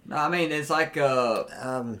thing. No, it's like, God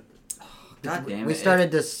damn it. We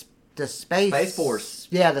started the Space Force.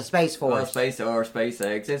 Yeah, the Space Force.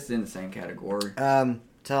 SpaceX. It's in the same category.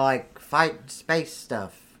 To fight space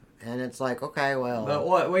stuff. And it's like, okay, well. But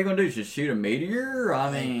what are you going to do? Just shoot a meteor?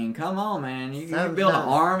 Come on, man. You build an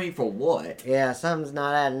army for what? Yeah, something's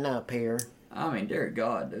not adding up here. Dear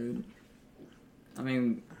God, dude.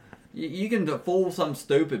 You can fool some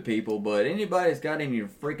stupid people, but anybody that's got any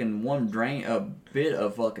freaking a bit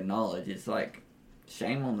of fucking knowledge, it's like,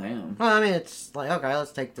 shame on them. Well, it's like, okay,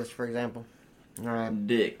 let's take this for example. Alright.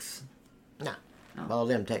 Dicks. No. Oh. Well,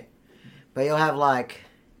 them too. But you'll have like,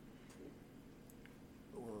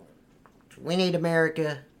 we need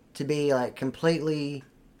America to be like completely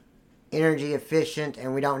energy efficient,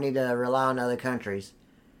 and we don't need to rely on other countries.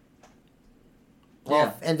 Well,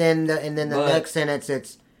 Yeah. and then the But- next sentence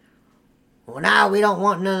it's, well, now we don't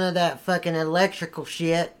want none of that fucking electrical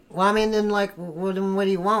shit. Well, I mean, then like, what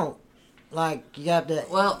do you want? Like, you got to.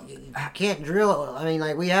 Well, you can't drill. I mean,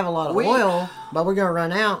 like, we have a lot of We- oil, but we're gonna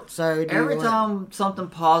run out. So every time something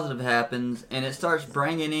positive happens and it starts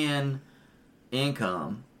bringing in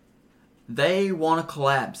income, they want to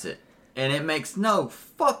collapse it, and it makes no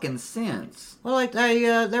fucking sense. well, like they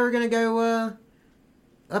were gonna go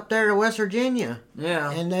up there to West Virginia, Yeah.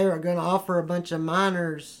 and they were gonna offer a bunch of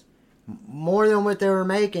miners more than what they were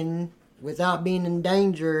making without being in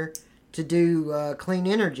danger to do clean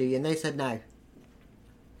energy, and they said no.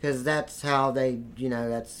 Because that's how they,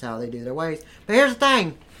 that's how they do their ways. But here's the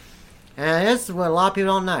thing, and this is what a lot of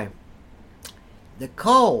people don't know. The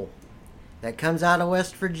coal that comes out of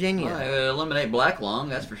West Virginia, Well, it would eliminate black lung,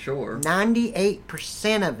 that's for sure.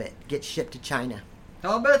 98% of it gets shipped to China.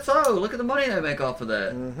 I bet so. Look at the money they make off of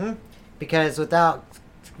that. Mm-hmm. Because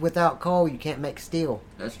without coal, you can't make steel.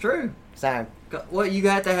 That's true. So, Well, you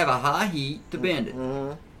got to have a high heat to bend it.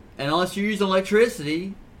 mhm. And unless you use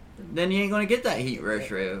electricity, then you ain't going to get that heat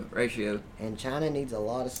ratio. And China needs a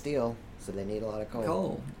lot of steel, so they need a lot of coal.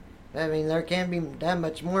 Coal. I mean, there can't be that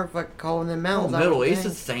much more fucking coal in the Oh, mountains. I Middle would East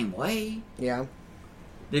think. is the same way. Yeah.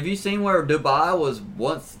 Have you seen where Dubai was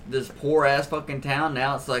once this poor ass fucking town?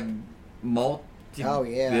 Now it's like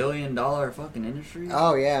multi-billion dollar fucking industry.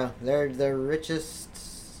 Oh yeah, they're the richest.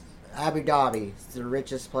 Abu Dhabi is the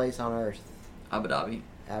richest place on earth. Abu Dhabi.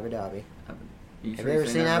 Abu Dhabi. You Have you ever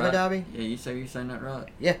saying seen that Abu right? Dhabi? Yeah, you saying that right?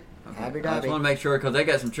 Yeah. Okay. Abu I just Dhabi. want to make sure because they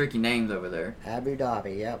got some tricky names over there. Abu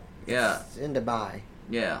Dhabi. Yep. Yeah. It's in Dubai.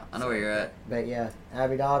 Yeah, I know where you're at. But yeah,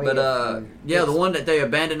 Abu Dhabi. But yeah, the it's- one that they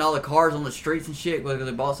abandoned all the cars on the streets and shit because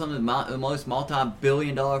they bought some of the most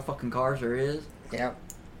multi-billion-dollar fucking cars there is. Yep.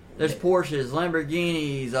 There's Porsches,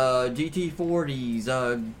 Lamborghinis,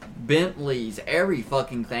 GT40s, Bentleys, every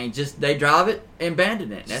fucking thing. Just they drive it and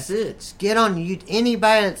abandon it. That's it. Just get on you.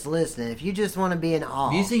 Anybody that's listening, if you just want to be in awe.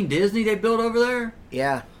 Have you seen Disney they built over there?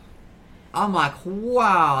 Yeah. I'm like,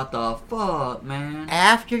 wow, what the fuck, man?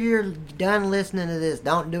 After you're done listening to this,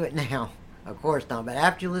 don't do it now. Of course not. But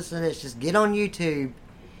after you listen to this, just get on YouTube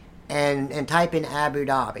and type in Abu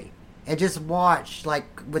Dhabi. And just watch, like,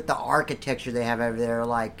 with the architecture they have over there.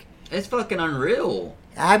 Like, It's fucking unreal.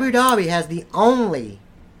 Abu Dhabi has the only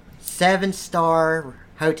 7-star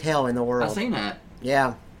hotel in the world. I seen that.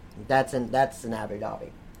 Yeah. That's in Abu Dhabi.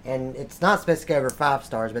 And it's not supposed to go over 5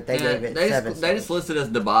 stars, but they Yeah, gave it they 7 just, they just listed as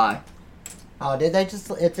Dubai. Oh, did they just...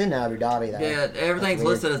 It's in Abu Dhabi, though. Yeah, everything's That's weird.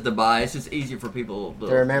 listed as Dubai. It's just easier for people To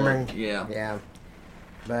remember. look. Yeah. Yeah.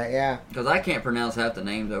 But, yeah. Because I can't pronounce half the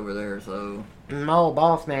names over there, so... My old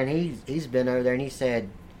boss, man, he's been over there and he said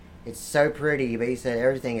it's so pretty, but he said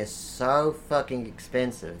everything is so fucking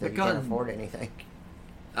expensive that you Because- can't afford anything.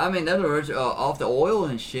 I mean, they're off the oil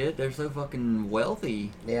and shit. They're so fucking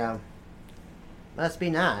wealthy. Yeah. Must be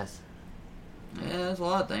nice. Yeah, there's a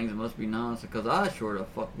lot of things that must be nice, because I sure the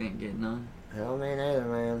fuck didn't get none. Hell, me neither,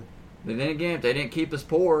 man. But then again, if they didn't keep us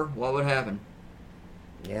poor, what would happen?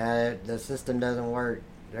 Yeah, the system doesn't work.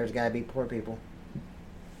 There's gotta be poor people.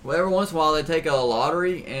 Well, every once in a while they take a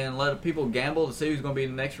lottery and let people gamble to see who's going to be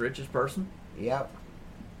the next richest person. Yep.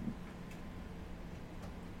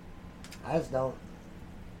 I just don't.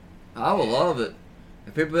 I would love it.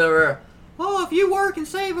 If people ever, oh, if you work and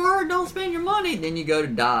save hard, don't spend your money, then you go to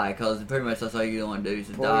die, because pretty much that's all you want to do is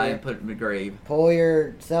to Poor die you. and put it in the grave. Pull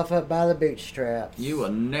yourself up by the bootstraps. You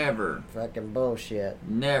will never, Fucking bullshit.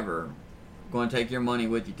 never going to take your money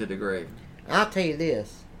with you to the grave. I'll tell you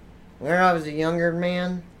this. When I was a younger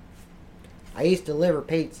man, I used to deliver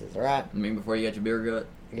pizzas, right? I mean, before you got your beer gut.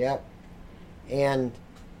 Yep. And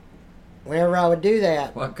whenever I would do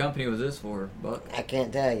that, What company was this for, Buck? I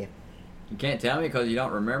can't tell you. You can't tell me because you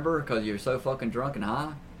don't remember, because you're so fucking drunk and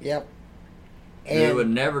high? Yep. You would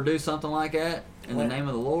And, never do something like that in the What? name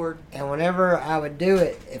of the Lord? and whenever I would do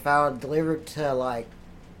it, if I would deliver to like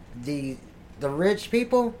the rich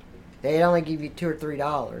people, they'd only give you $2 or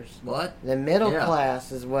 $3. What? The middle Yeah.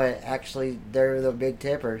 class is what actually they're the big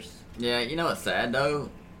tippers. Yeah, you know what's sad though?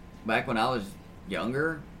 Back when I was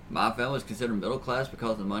younger, my family was considered middle class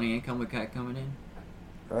because the money income we got coming in.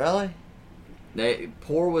 Really? There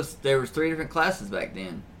was 3 different classes back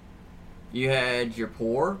then. You had your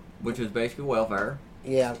poor, which was basically welfare.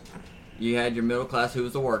 Yeah. You had your middle class who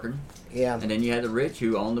was the working, Yeah. and then you had the rich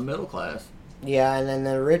who owned the middle class. Yeah, and then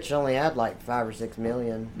the rich only had like 5 or 6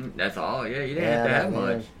 million. That's all. Yeah, you didn't have to have back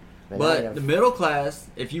then. much. But the middle class,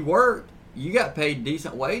 if you worked, you got paid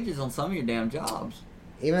decent wages on some of your damn jobs.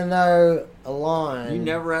 Even though Elon You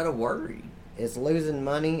never had to worry. is losing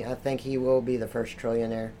money, I think he will be the first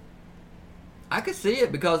trillionaire. I could see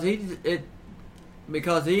it because he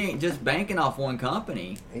ain't just banking off one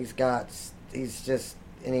company. He's just,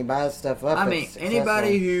 and he buys stuff up. I mean,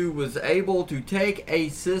 anybody who was able to take a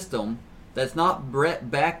system that's not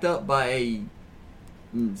backed up by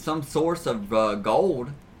some source of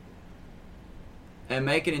gold and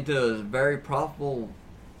make it into a very profitable,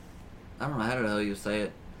 I don't know how the hell you say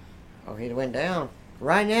it. Oh, he went down.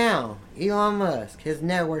 Right now, Elon Musk, his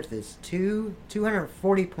net worth is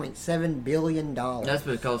 $240.7 billion. That's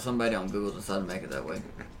because somebody on Google decided to make it that way.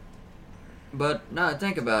 But, no,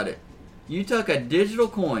 think about it. You took a digital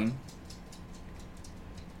coin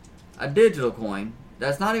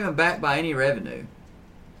that's not even backed by any revenue,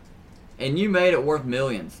 and you made it worth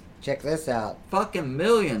millions. Check this out. Fucking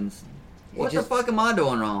millions. What the fuck am I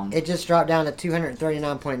doing wrong? It just dropped down to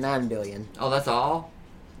 $239.9 billion. Oh, that's all?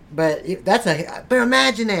 But but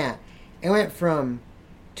imagine that. It went from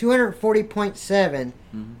 240.7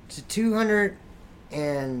 to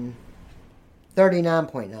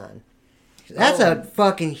 239.9. That's a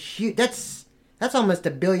fucking huge. That's almost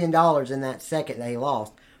 $1 billion in that second that he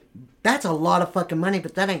lost. That's a lot of fucking money,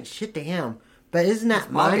 but that ain't shit to him. But isn't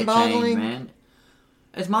that mind-boggling, man?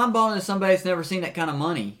 It's mind-boggling that somebody's never seen that kind of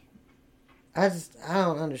money. I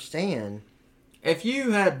don't understand. If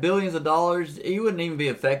you had billions of dollars, you wouldn't even be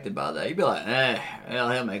affected by that. You'd be like,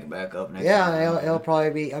 he'll make it back up next time. Yeah, he'll probably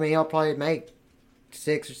be. I mean, he'll probably make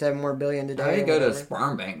 6 or 7 more billion today. He'd go to a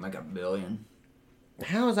sperm bank and make $1 billion.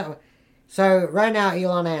 How is that? So right now,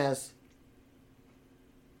 Elon has,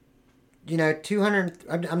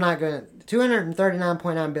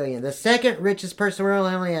 239.9 billion. The second richest person in the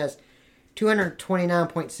world only has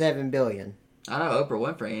 229.7 billion. I know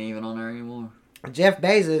Oprah Winfrey ain't even on there anymore. Jeff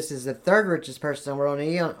Bezos is the third richest person in the world, and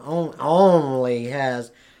he only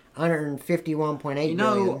has 151.8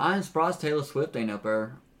 billion. I'm surprised Taylor Swift ain't up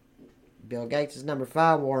there. Bill Gates is number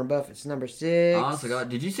 5. Warren Buffett's number 6. Honestly, God,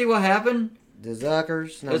 did you see what happened? The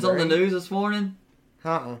Zuckers. It's on the news this morning.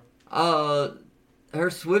 Her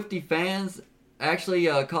Swiftie fans actually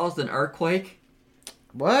caused an earthquake.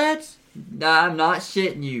 What? Nah, I'm not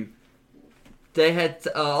shitting you. They had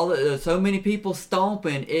so many people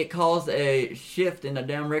stomping, it caused a shift in the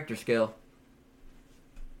damn Richter scale.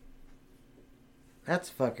 That's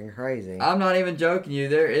fucking crazy. I'm not even joking you.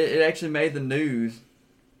 It actually made the news.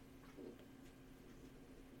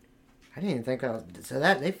 I didn't even think so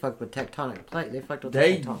that they fucked with tectonic plate. They fucked with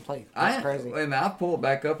tectonic plate. That's crazy. Wait a minute, I'll pull it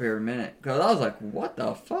back up here in a minute. Because I was like, what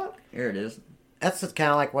the fuck? Here it is. That's just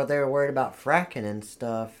kind of like what they were worried about fracking and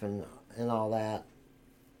stuff and all that.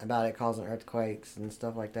 About it causing earthquakes and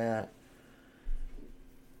stuff like that.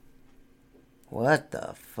 What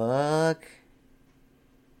the fuck?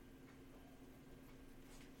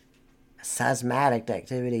 Seismic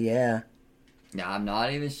activity, yeah. Nah, I'm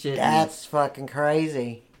not even shitting. That's fucking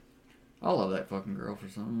crazy. I love that fucking girl for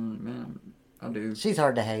something, man. I do. She's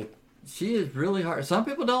hard to hate. She is really hard. Some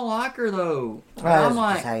people don't like her though. Well, I'm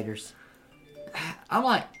like haters. I'm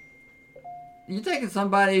like, you taking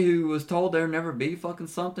somebody who was told there'd never be fucking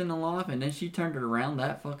something in life, and then she turned it around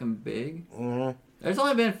that fucking big. Mm-hmm. There's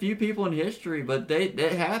only been a few people in history, but it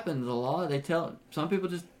happens a lot. Some people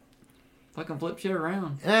just fucking flip shit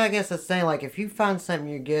around. And I guess that's saying, like, if you find something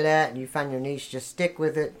you're good at and you find your niche, just stick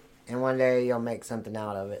with it, and one day you'll make something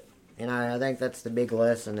out of it. I think that's the big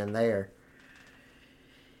lesson in there.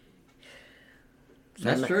 So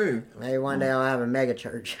that's true. Maybe one day I'll have a mega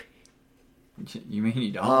church. You mean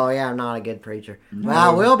you don't? Oh, yeah, I'm not a good preacher. No. Well, I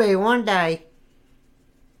will be one day.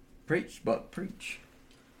 Preach, but preach.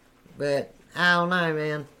 But, I don't know,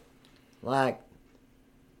 man. Like,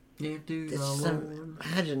 Lord.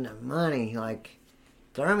 Imagine the money. Like,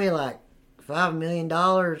 throw me like $5 million,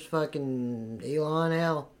 fucking Elon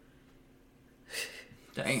L.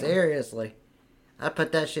 Damn. Seriously. I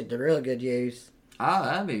put that shit to real good use. Oh,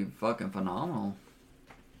 that'd be fucking phenomenal.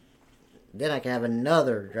 Then I can have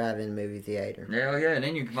another drive-in movie theater. Hell yeah, and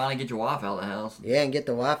then you can finally get your wife out of the house. Yeah, and get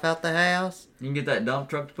the wife out the house. You can get that dump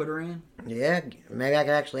truck to put her in. Yeah, maybe I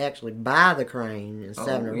could actually buy the crane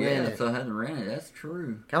instead of rent it. So I had to rent it. That's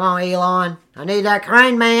true. Come on, Elon. I need that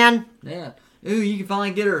crane, man. Yeah. Ooh, you can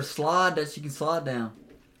finally get her a slide that she can slide down.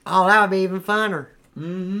 Oh, that would be even funner.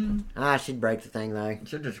 Mm-hmm. She'd break the thing, though.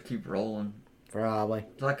 She'll just keep rolling. Probably.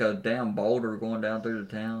 It's like a damn boulder going down through the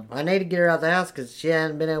town. I need to get her out the house because she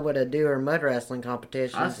hasn't been able to do her mud wrestling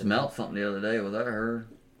competitions. I smelled something the other day. Was that her?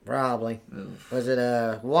 Probably. Ugh. Was it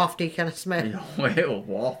a wafty kind of smell? Yeah, well, it was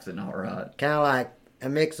wafting all right. Kind of like a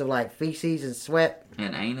mix of like feces and sweat.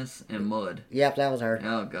 And anus and mud. Yep, that was her.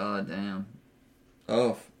 Oh, god damn.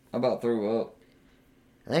 Oh, I about threw up.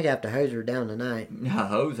 I think I have to hose her down tonight. Yeah,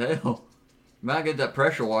 hose hell. Might get that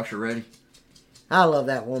pressure washer ready. I love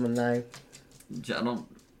that woman though. I don't.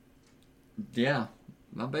 Yeah,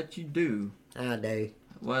 I bet you do. I do.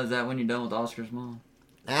 What is that when you're done with Oscar's mom?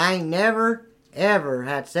 I ain't never, ever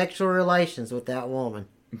had sexual relations with that woman.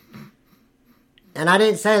 And I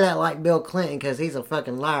didn't say that like Bill Clinton because he's a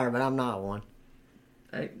fucking liar, but I'm not one.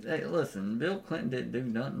 Hey, listen, Bill Clinton didn't do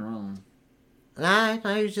nothing wrong. Nah,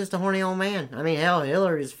 he was just a horny old man. I mean, hell,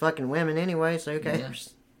 Hillary's fucking women anyway, so who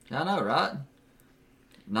cares? Yeah. I know, right?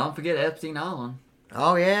 Don't forget Epstein Island.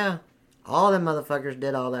 Oh, yeah. All them motherfuckers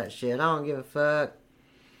did all that shit. I don't give a fuck.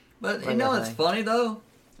 But you know what's funny, though?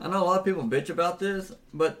 I know a lot of people bitch about this,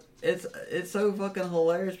 but it's so fucking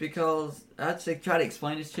hilarious because I actually try to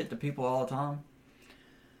explain this shit to people all the time.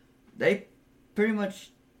 They pretty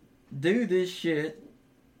much do this shit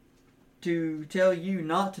to tell you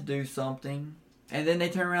not to do something, and then they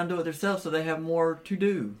turn around and do it themselves so they have more to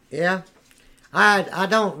do. Yeah. I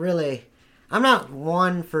don't really... I'm not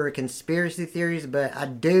one for conspiracy theories, but I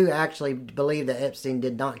do actually believe that Epstein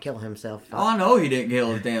did not kill himself. Oh, I know he didn't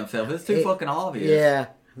kill his damn self. It's too fucking obvious. Yeah.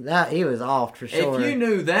 That he was off for sure. If you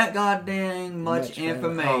knew that goddamn much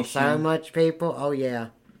information... Oh, so much people? Oh, yeah.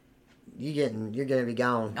 You're gonna be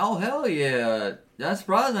gone. Oh, hell yeah. That's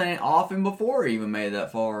surprising they ain't off him before he even made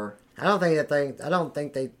that far. I don't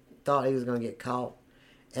think they thought he was gonna get caught.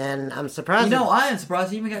 And I'm surprised. You know, I am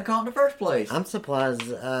surprised he even got caught in the first place. I'm surprised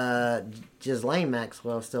Ghislaine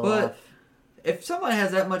Maxwell's still alive. If somebody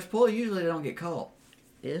has that much pull, usually they don't get caught.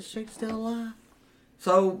 Is she still alive?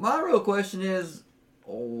 So, my real question is,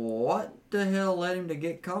 what the hell led him to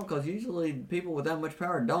get caught? Because usually people with that much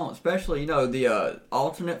power don't. Especially, the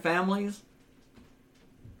alternate families.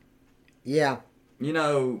 Yeah. You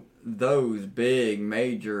know, those big,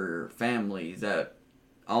 major families that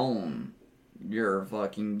own your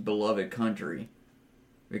fucking beloved country.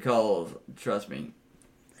 Because, trust me.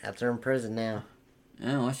 That's her in prison now.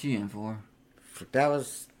 Yeah, what's she in for? That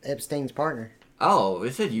was Epstein's partner. Oh,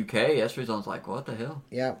 it said UK. That's the reason I was like, what the hell?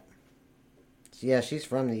 Yep. Yeah, she's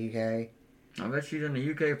from the UK. I bet she's in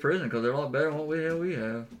the UK prison because they're a lot better than what we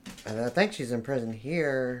have. I think she's in prison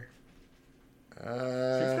here. She's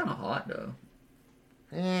kind of hot, though.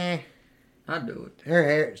 I'd do it. Her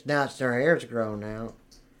hair's grown out.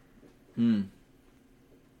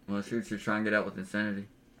 Well, she's trying to get out with insanity.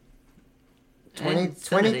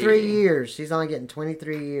 23 years. She's only getting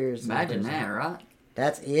 23 years. Imagine that, right?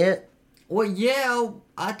 That's it? Well, yeah,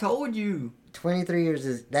 I told you. 23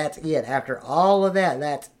 years that's it. After all of that,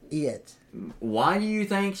 that's it. Why do you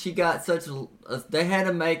think she got such they had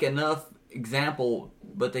to make enough example,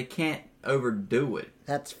 but they can't overdo it.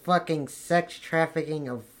 That's fucking sex trafficking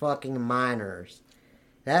of fucking minors.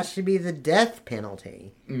 That should be the death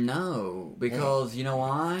penalty. No, because you know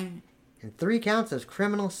why? And 3 counts of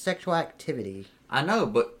criminal sexual activity. I know,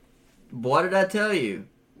 but what did I tell you?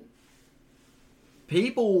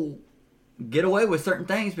 People get away with certain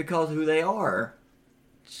things because of who they are.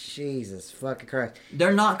 Jesus fucking Christ.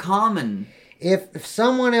 They're not common. If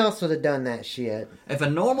someone else would have done that shit. If a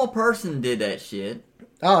normal person did that shit.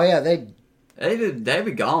 Oh, yeah, they'd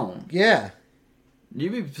be gone. Yeah.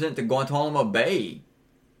 You'd be sent to Guantanamo Bay.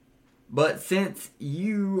 But since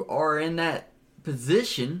you are in that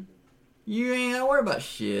position, you ain't gotta worry about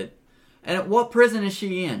shit. And what prison is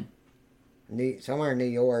she in? Somewhere in New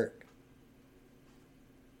York.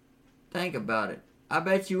 Think about it. I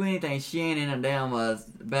bet you anything she ain't in a damn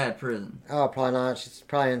bad prison. Oh, probably not. She's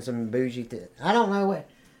probably in some bougie I don't know what.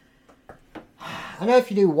 I know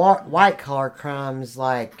if you do white collar crimes,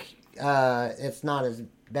 like, it's not as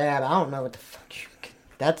bad. I don't know what the fuck you.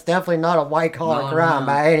 That's definitely not a white collar crime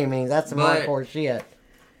by any means. That's some hardcore shit.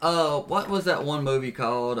 What was that one movie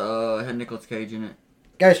called? Had Nicolas Cage in it.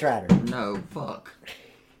 Ghost Rider. No, fuck.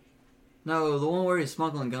 No, the one where he's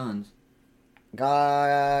smuggling guns.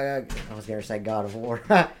 I was gonna say God of War.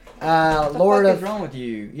 Lord of. What's wrong with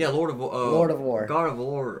you? Yeah, Lord of War. Lord of War. God of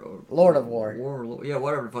War. Lord of War. Yeah,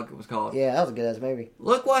 whatever the fuck it was called. Yeah, that was a good ass movie.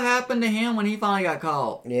 Look what happened to him when he finally got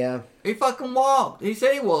caught. Yeah. He fucking walked. He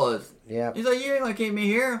said he was. Yeah. He's like, you ain't gonna keep me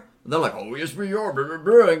here. They're like, oh yes we are. Blah, blah,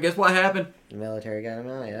 blah. And guess what happened? The military got him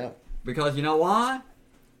out. Yeah. Because you know why?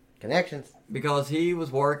 Connections. Because he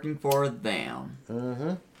was working for them.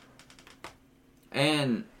 Mm-hmm.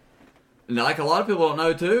 And like a lot of people don't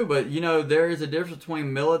know too, but you know there is a difference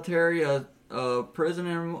between military prison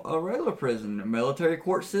and a regular prison, a military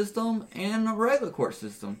court system and a regular court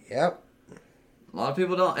system. Yep. A lot of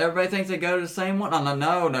people don't. Everybody thinks they go to the same one.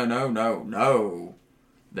 No.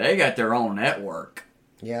 They got their own network.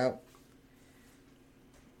 Yep.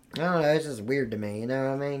 I don't know. It's just weird to me. You know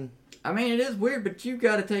what I mean? I mean, it is weird, but you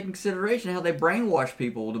got to take in consideration how they brainwash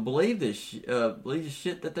people to believe believe the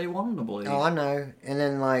shit that they want them to believe. Oh, I know. And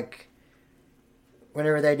then, like,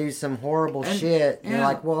 whenever they do some horrible And- shit, yeah. you're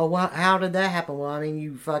like, well, how did that happen? Well, I mean,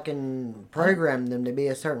 you fucking programmed them to be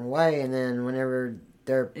a certain way, and then whenever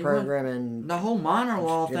they're It programming... The whole minor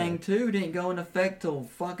law Yeah. thing, too, didn't go into effect till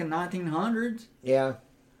fucking 1900s. Yeah.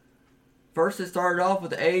 First, it started off with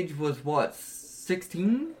the age was, what,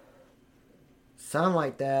 16? Something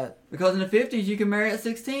like that. Because in the 50s, you could marry at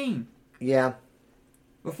 16. Yeah.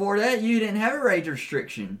 Before that, you didn't have a age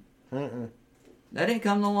restriction. Mm-mm. That didn't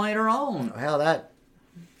come till later on. Hell, that...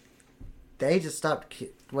 They just stopped...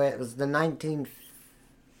 Wait, it was the 19...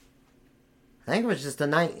 I think it was just in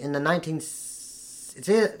the 19... It's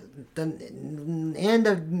the end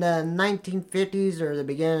of the 1950s or the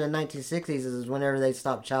beginning of the 1960s is whenever they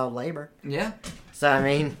stopped child labor. Yeah. So, I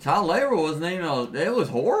mean... Child labor wasn't even... It was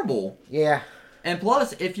horrible. Yeah. And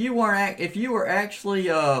plus, if you were actually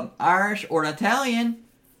Irish or an Italian,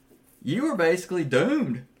 you were basically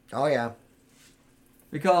doomed. Oh, yeah.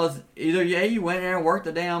 Because either you went in there and worked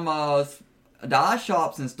the damn dye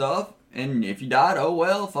shops and stuff, and if you died, oh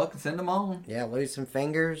well, fucking send them on. Yeah, lose some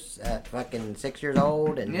fingers at fucking 6 years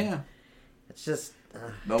old, and Yeah. it's just...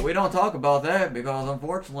 But we don't talk about that because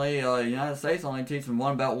unfortunately, the United States only teaches them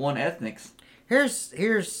about one ethnics.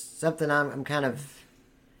 Here's something I'm kind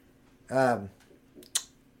of...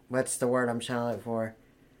 what's the word I'm trying to look for?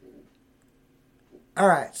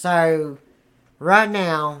 Alright, so... Right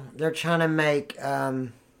now, they're trying to make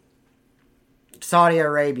Saudi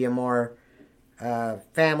Arabia more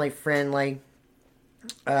family-friendly.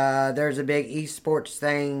 There's a big esports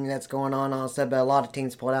thing that's going on also, but a lot of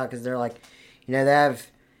teams pulled out because they're like, you know,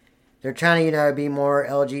 they're trying to, be more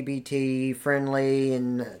LGBT-friendly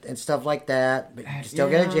and stuff like that, but you still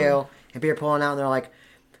go to jail. And people are pulling out and they're like,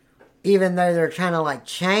 even though they're trying to,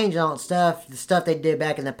 change all the stuff they did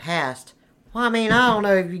back in the past. Well, I mean, I don't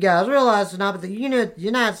know if you guys realize or not, but the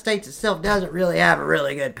United States itself doesn't really have a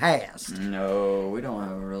really good past. No, we don't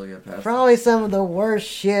have a really good past. Probably some of the worst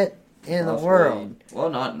shit in the world. Well,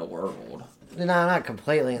 not in the world. No, not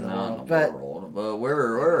completely in the Not world, in the but world, but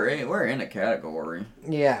we're in a category.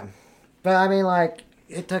 yeah. But I mean,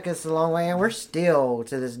 it took us a long way, and we're still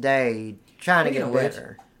to this day trying to Speaking get of which,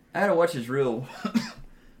 better. I had to watch this reel,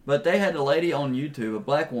 but they had a lady on YouTube, a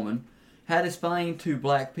black woman, had explained to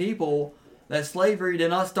black people that slavery did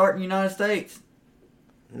not start in the United States.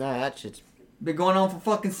 No, that shit's Been going on for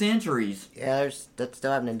fucking centuries. yeah. That's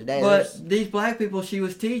still happening today. But these black people she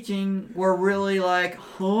was teaching were really like,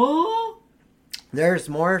 huh? There's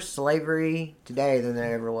more slavery today than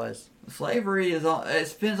there ever was, Slavery is on. It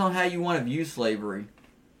depends on how you want to view slavery.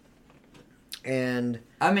 and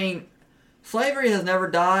I mean, slavery has never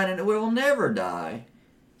died, and it will never die.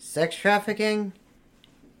 sex trafficking.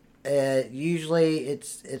 Usually, I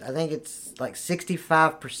think it's like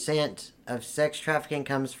 65% of sex trafficking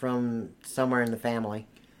comes from somewhere in the family.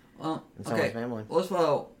 Well, In someone's okay. family.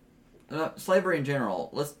 Slavery in general.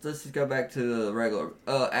 Let's just go back to the regular.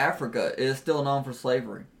 Africa is still known for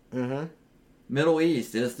slavery. Mm-hmm. Middle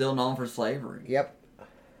East is still known for slavery. Yep.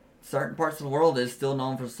 Certain parts of the world is still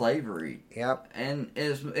known for slavery, Yep. and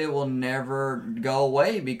it will never go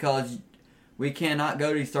away because we cannot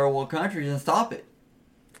go to these third world countries and stop it.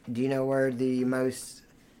 Do you know where the most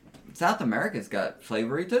South America's got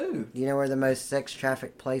slavery too. sex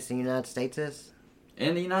trafficked place in the United States is?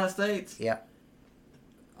 In the United States, Yep.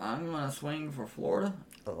 I'm gonna swing for Florida.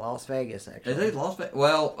 Las Vegas, actually. Is it Las Vegas?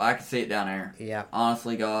 Well, I can see it down there. Yeah.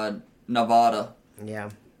 Honestly, God, Nevada. Yeah.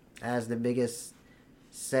 As the biggest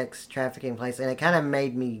sex trafficking place. And it kind of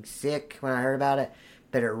made me sick when I heard about it.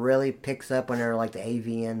 But it really picks up whenever, the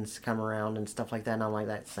AVNs come around and stuff like that. And I'm like,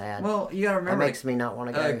 that's sad. Well, you gotta that remember makes me not want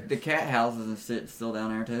to go. the cat houses and shit still down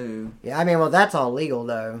there too. Yeah, I mean, well, that's all legal,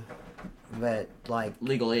 though. But,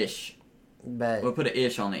 Legal-ish. but... We'll put an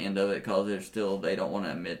ish on the end of it because they don't want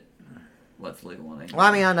to admit what's legal. And Well,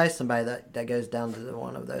 I mean, I know somebody that goes down to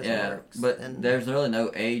one of those. yeah, works, but and there's really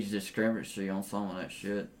no age discrepancy on some of that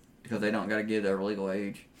shit because they don't got to give their legal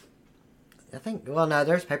age. I think, well, no,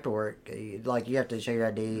 there's paperwork. You have to show your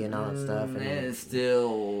ID and all that stuff. And It's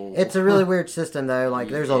still. it's a really weird system, though.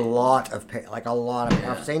 There's a Yeah. lot of,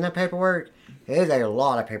 Yeah. I've seen the paperwork. It is a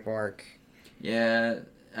lot of paperwork. Yeah,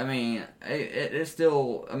 I mean, it's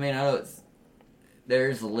still. I mean, I know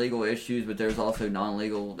there's legal issues, but there's also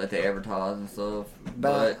non-legal that they advertise and stuff.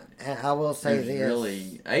 But I will say there's this.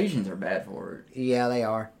 really Asians are bad for it. Yeah, they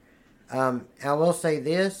are. I will say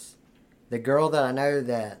this. The girl that I know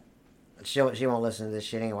that... She won't listen to this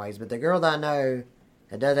shit anyways, but the girl that I know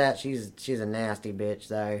that does that, she's a nasty bitch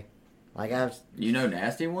though. Like I've You know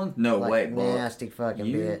nasty ones? No, like wait, boy. nasty fucking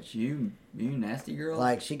You, bitch. you nasty girl?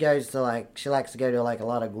 Like she goes to like she likes to go to like a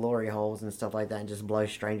lot of glory holes and stuff like that and just blow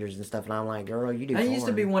strangers and stuff. And I'm like, girl, you do. There used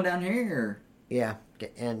to porn. be one down here. Yeah,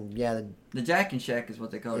 and yeah, The Jack and Shack is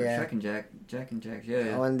what they call it. Yeah. Jack and Jack. Jack and Jack,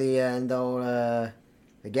 yeah. oh, and the old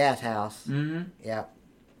the gas house. Mm-hmm. Yep,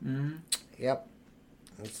 Mm-hmm. yep.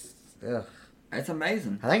 It's ugh. It's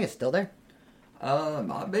amazing. I think it's still there.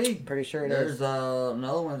 Might be. Pretty sure it There's is.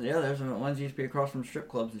 another one. Yeah, there's ones used to be across from strip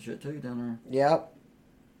clubs and shit too down Yep.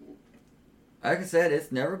 there. Like I said,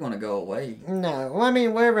 it's never going to go away. No, well, I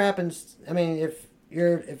mean, whatever happens. I mean, if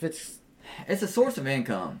it's It's a source of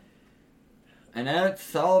income, and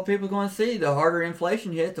that's all people are going to see. The harder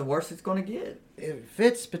inflation hits, the worse it's going to get. if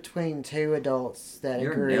it's between two adults that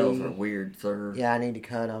Your agree. nails are weird, sir. Yeah, I need to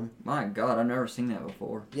cut them. My God, I've never seen that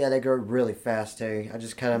before. Yeah, they grow really fast too. I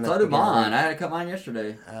just cut them. So do mine. I had to cut mine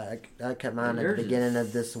yesterday. I cut mine at Yours the is- beginning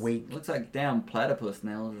of this week. Looks like damn platypus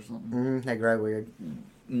nails or something. They grow weird.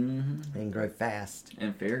 Mm-hmm. They can grow fast.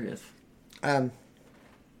 And furious.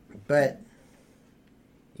 But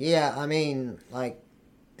yeah, I mean, like,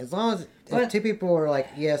 as long as But- if two people are like,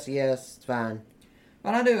 yes, it's fine.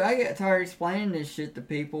 But I get tired explaining this shit to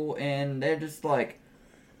people, and they're just like,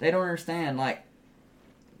 they don't understand. Like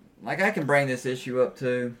I can bring this issue up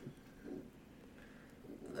too.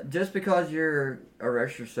 Just because you're a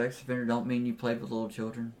registered sex offender, don't mean you play with little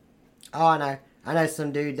children. Oh, I know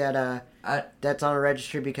some dude that that's on a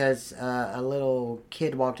registry because a little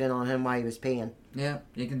kid walked in on him while he was peeing. Yeah,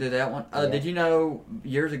 you can do that one. Yeah. Did you know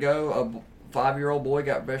years ago a 5-year-old boy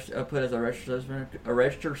got put as a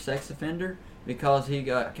registered sex offender because he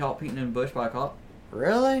got caught peeing in the bush by a cop?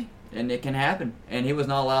 Really? And it can happen. And he was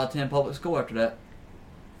not allowed to attend public school after that.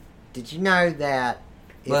 Did you know that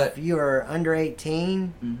But- if you are under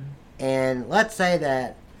 18, Mm-hmm. and let's say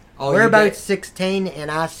that Oh, we're you both get- 16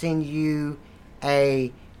 and I send you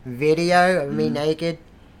a video of me Mm-hmm. naked,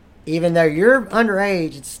 even though you're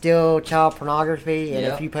underage, it's still child pornography, and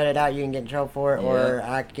Yep. if you put it out, you can get in trouble for it, or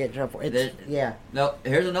I could get in trouble for it. It's, yeah. No,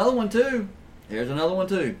 here's another one too.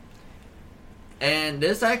 And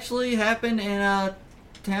this actually happened in a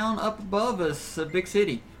town up above us, a big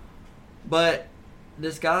city. But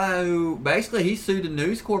this guy who basically he sued the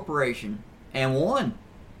news corporation and won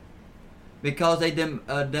because they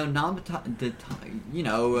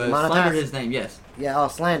slandered his name. Yes, Yeah,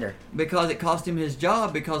 slander. because it cost him his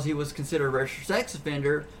job because he was considered a registered sex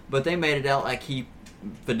offender, but they made it out like he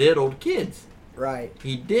diddled kids. Right.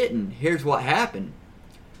 He didn't. Here's what happened.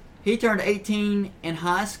 He turned 18 in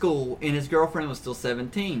high school and his girlfriend was still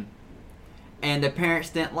 17. And the parents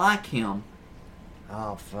didn't like him.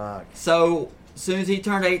 Oh, fuck. So, as soon as he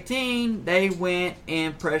turned 18, they went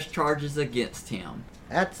and pressed charges against him.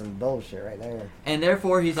 That's some bullshit right there. And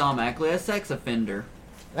therefore, he's automatically a sex offender.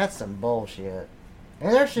 That's some bullshit.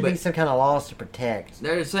 And there should be But- some kind of laws to protect.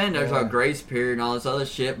 They're saying there's Yeah. a grace period and all this other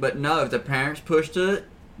shit, but no, if the parents pushed it,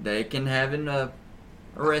 they can have him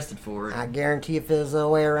arrested for it. I guarantee if it was the other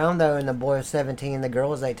way around, though, and the boy was 17 and the girl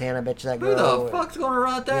was 18, I bet you that Who girl... the fuck's gonna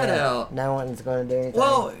write that yeah, out? No one's going to do anything.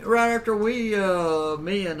 Well, right after me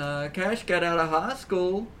and Cash got out of high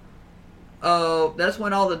school, that's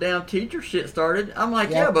when all the damn teacher shit started. I'm like,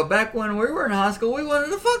 Yeah. yeah, but back when we were in high school, we wanted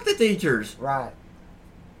to fuck the teachers. Right.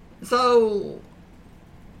 So,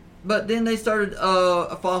 but then they started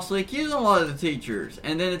falsely accusing a lot of the teachers,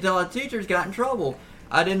 and then a lot of teachers got in trouble.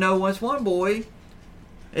 I didn't know once one boy,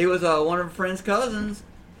 he was one of a friend's cousins,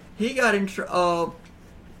 he got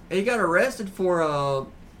he got arrested for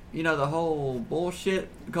the whole bullshit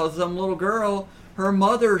because some little girl, her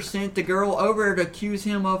mother sent the girl over to accuse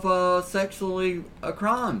him of sexually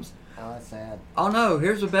crimes. Oh, that's sad. Oh no,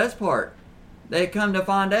 here's the best part. They come to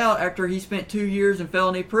find out after he spent 2 years in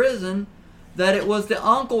felony prison that it was the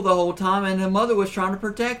uncle the whole time and the mother was trying to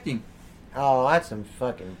protect him. Oh, that's some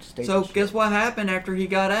fucking stupid So shit. guess what happened after he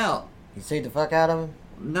got out? You sued the fuck out of him?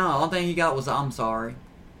 No, the only thing he got was I'm sorry.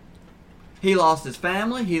 He lost his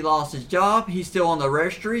family, he lost his job, he's still on the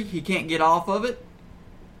registry, he can't get off of it.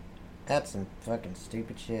 That's some fucking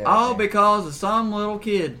stupid shit. All right there. because of some little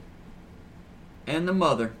kid. And the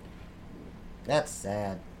mother. That's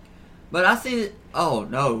sad. But I see it. Oh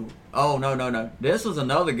no. This was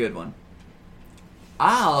another good one.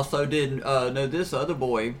 I also didn't know this other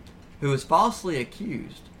boy who was falsely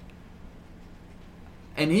accused.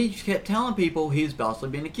 And he kept telling people he was falsely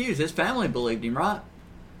being accused. His family believed him, right?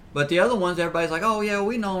 But the other ones, everybody's like, oh yeah,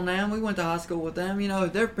 we know them. We went to high school with them.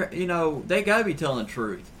 They gotta be telling the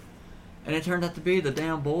truth. And it turned out to be the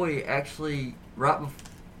damn boy actually, right before.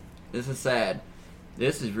 This is sad.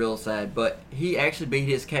 This is real sad. But he actually beat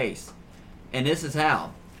his case. And this is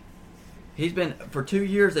how. He's been, for 2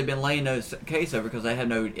 years, they've been laying those case over because they had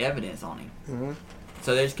no evidence on him. Mm-hmm.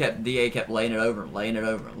 So they just DA kept laying it over, laying it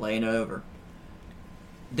over, laying it over.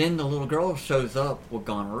 Then the little girl shows up with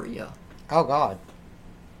gonorrhea. Oh, God.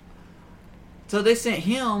 So they sent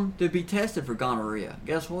him to be tested for gonorrhea.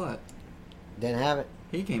 Guess what? Didn't have it.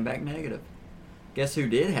 He came back negative. Guess who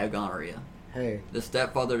did have gonorrhea? Who? The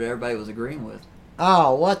stepfather that everybody was agreeing with.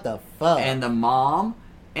 Oh, what the fuck? And the mom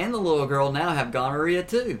and the little girl now have gonorrhea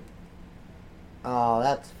too. Oh,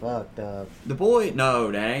 that's fucked up. The boy,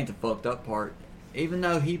 no, that ain't the fucked up part. Even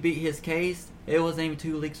though he beat his case, it wasn't even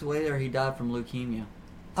 2 weeks later he died from leukemia.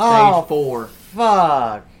 Stage 4.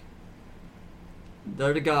 Fuck.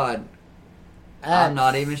 There to God. I'm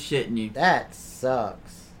not even shitting you. That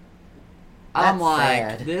sucks. I'm That's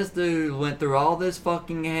like, sad. this dude went through all this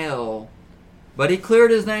fucking hell, but he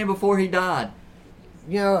cleared his name before he died.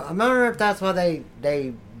 You know, I wonder if that's why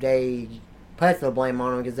they put the blame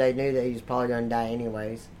on him, because they knew that he was probably going to die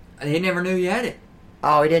anyways. He never knew he had it.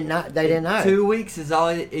 Oh, he didn't know. They didn't know. 2 weeks is all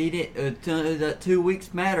he did. That 2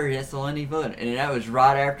 weeks matter. That's the only vote, and that was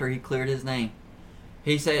right after he cleared his name.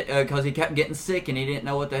 He said because he kept getting sick and he didn't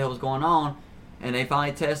know what the hell was going on, and they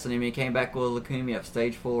finally tested him. And he came back with leukemia of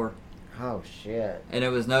stage 4. Oh shit. And it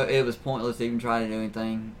was pointless to even try to do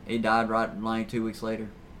anything. He died like 2 weeks later.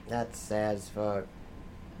 That's sad as fuck.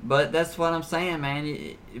 But that's what I'm saying,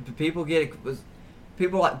 man. People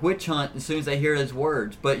like witch hunt as soon as they hear those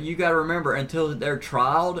words. But you got to remember, until they're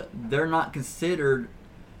trialed, they're not considered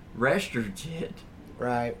registered yet.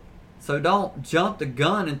 Right. So don't jump the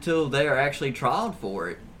gun until they are actually trialed for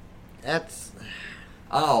it. That's...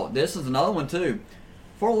 Oh, this is another one too.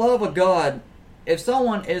 For the love of God, if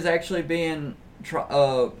someone is actually being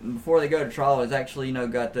before they go to trial is actually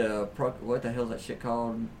got the what the hell's that shit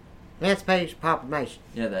called? Emancipation Proclamation.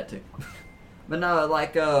 Yeah, that too. But no,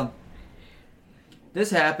 like this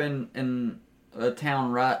happened in a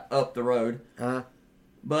town right up the road.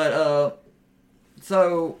 But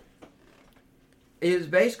so he was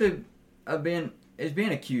basically being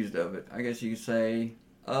accused of it, I guess you could say.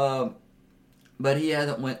 But he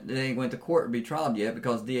ain't went to court to be tried yet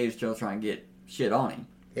because the DA is still trying to get shit on him.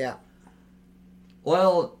 Yeah.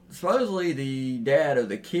 Well, supposedly the dad of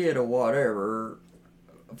the kid or whatever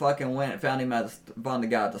fucking went and found the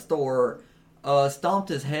guy at the store, stomped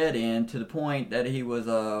his head in to the point that he was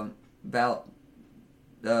about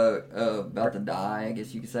to die, I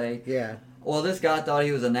guess you could say. Yeah. Well, this guy thought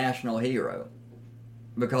he was a national hero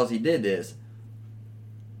because he did this.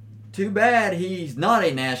 Too bad he's not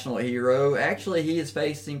a national hero. Actually, he is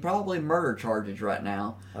facing probably murder charges right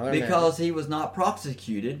now because he was not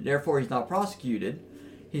prosecuted. Therefore, he's not prosecuted.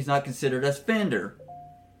 He's not considered a offender.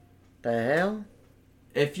 The hell?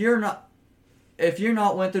 If you're not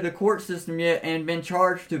went through the court system yet and been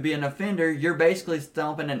charged to be an offender, you're basically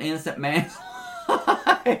stomping an innocent man's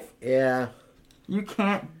life. Yeah. You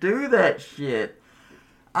can't do that shit.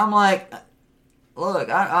 I'm like, look,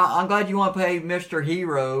 I'm glad you want to play Mr.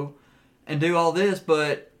 Hero and do all this,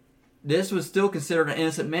 but this was still considered an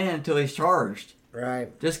innocent man until he's charged.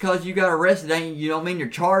 Right. Just because you got arrested, you don't mean you're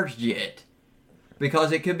charged yet.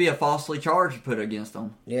 Because it could be a falsely charge put against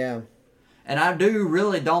them. Yeah. And I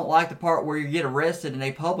really don't like the part where you get arrested and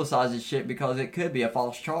they publicize this shit because it could be a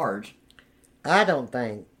false charge. I don't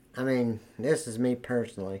think. I mean, this is me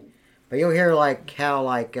personally. But you'll hear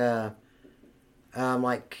how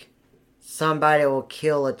somebody will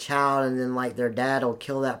kill a child and then their dad will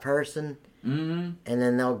kill that person. Mm-hmm. And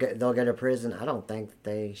then they'll go to prison. I don't think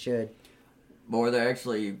they should. Or they're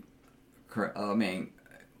actually,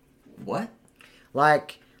 what?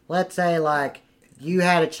 Let's say you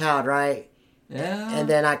had a child, right? Yeah. And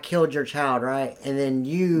then I killed your child, right? And then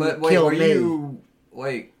you killed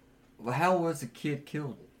me. How was the kid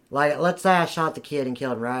killed? Let's say I shot the kid and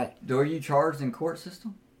killed him, right? Are you charged in court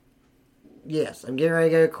system? Yes, I'm getting ready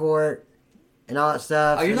to go to court and all that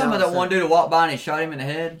stuff. Are you talking about that one dude who walked by and he shot him in the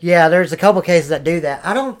head? Yeah, there's a couple cases that do that.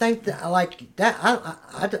 I don't think that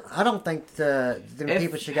I don't think the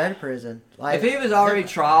people should go to prison. If he was already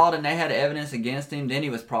trialed and they had evidence against him, then he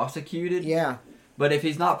was prosecuted. Yeah. But if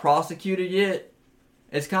he's not prosecuted yet,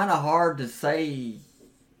 it's kind of hard to say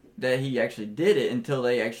that he actually did it until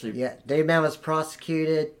they actually... Yeah, Dave Man was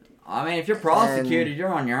prosecuted. I mean, if you're prosecuted,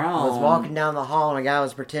 you're on your own. I was walking down the hall and a guy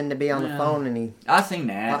was pretending to be on the phone and he... I seen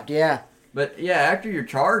that. Yeah. But yeah, after you're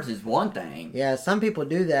charged is one thing. Yeah, some people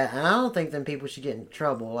do that, and I don't think them people should get in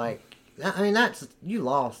trouble. You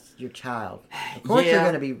lost your child. Of course you're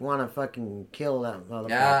going to want to fucking kill that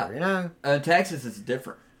motherfucker, you know? Texas is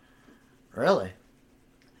different. Really?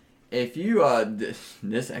 If you,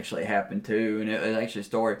 this actually happened too, and it was actually a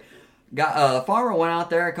story. Farmer went out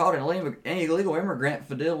there and caught an illegal immigrant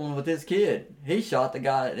for dealing with his kid. He shot the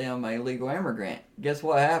goddamn illegal immigrant. Guess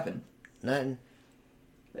what happened? Nothing.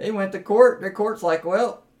 He went to court. The court's like,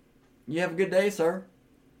 well, you have a good day, sir.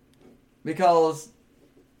 Because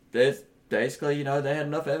it's basically, they had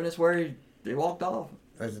enough evidence where he walked off.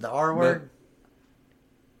 Was it the R word?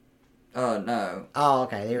 No. Oh,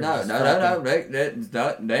 okay. They were No.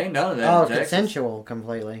 They ain't none of that. Oh, in Texas. consensual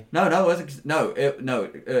completely. No, it wasn't.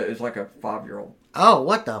 It's like a 5-year-old. Oh,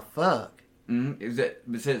 what the fuck?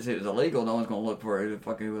 Mm-hmm. Since it was illegal, no one's gonna look for who the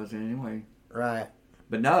fuck it was anyway. Right.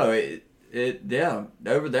 But no, yeah,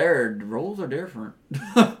 over there the rules are different.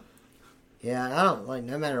 Yeah, I don't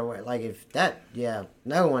no matter what. Like if that,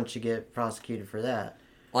 no one should get prosecuted for that.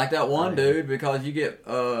 Like that one dude, because you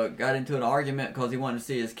got into an argument because he wanted to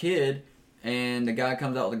see his kid, and the guy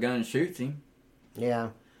comes out with a gun and shoots him. Yeah.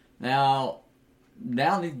 Now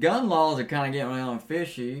these gun laws are kind of getting around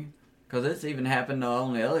fishy, because it's even happened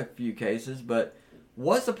on the other few cases. But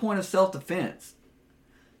what's the point of self-defense?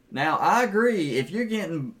 Now, I agree, if you're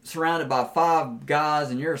getting surrounded by 5 guys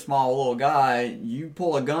and you're a small little guy, you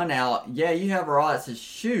pull a gun out, yeah, you have a right to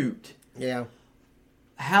shoot. Yeah.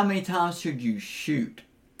 How many times should you shoot?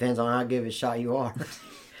 Depends on how good of a shot you are.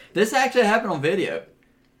 This actually happened on video.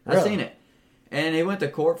 I've Really? seen it. And he went to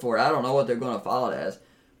court for it. I don't know what they're going to file it as.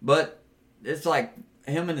 But it's like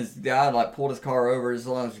him and his guy pulled his car over. This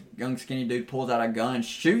little young skinny dude pulls out a gun,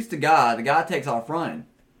 shoots the guy. The guy takes off running.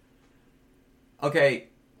 Okay.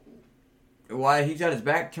 Why he's got his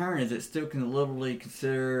back turned, is it still literally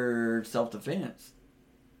considered self-defense?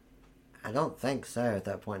 I don't think so at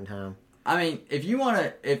that point in time. I mean, if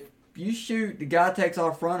you shoot, the guy takes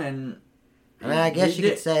off running. I mean, I guess you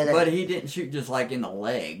could say that. But he didn't shoot just in the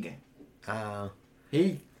leg.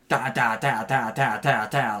 He ta. I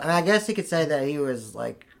mean, I guess you could say that he was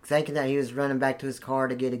thinking that he was running back to his car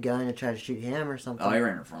to get a gun and try to shoot him or something. Oh, he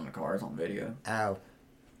ran in front of the car. It's on video. Oh.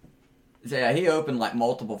 So yeah, he opened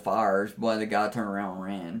multiple fires while the guy turned around and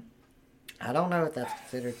ran. I don't know if that's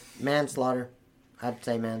considered manslaughter. I'd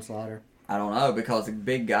say manslaughter. I don't know, because the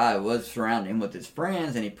big guy was surrounding him with his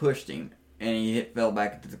friends, and he pushed him, and he fell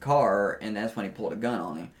back into the car, and that's when he pulled a gun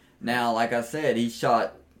on him. Now, like I said, he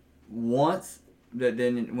shot once, but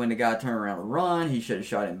then when the guy turned around to run, he should have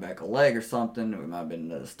shot him back a leg or something. It might have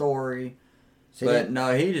been another story. So But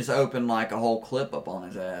no, he just opened a whole clip up on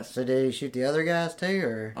his ass. So did he shoot the other guys too,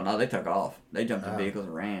 or? Oh no, they took off. They jumped in vehicles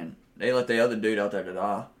and ran. They let the other dude out there to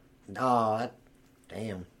die. Oh,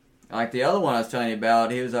 damn. Like the other one I was telling you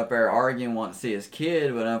about, he was up there arguing, wanting to see his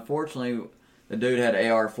kid, but unfortunately, the dude had an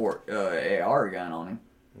AR gun on him.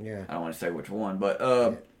 Yeah. I don't want to say which one, but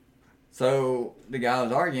so the guy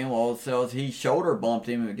was arguing. Well, so he shoulder bumped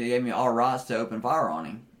him and gave me all rights to open fire on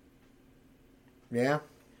him. Yeah.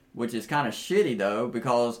 Which is kind of shitty though,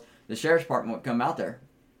 because the sheriff's department would come out there.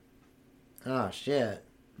 Oh shit.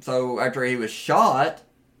 So after he was shot,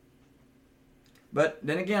 but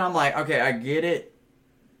then again, I'm like, okay, I get it.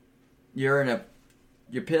 You're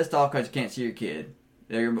pissed off because you can't see your kid.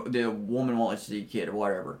 The woman won't let you see your kid or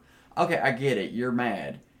whatever. Okay, I get it. You're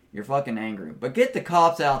mad. You're fucking angry. But get the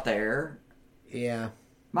cops out there. Yeah.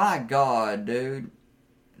 My God, dude.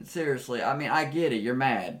 Seriously, I mean, I get it. You're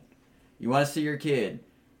mad. You want to see your kid.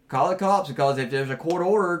 Call the cops, because if there's a court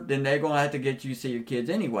order, then they're going to have to get you to see your kids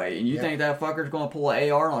anyway. And you think that fucker's going to pull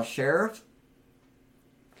an AR on a sheriff?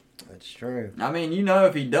 That's true. I mean,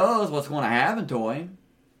 if he does, what's going to happen to him?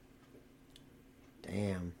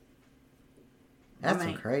 Damn. That's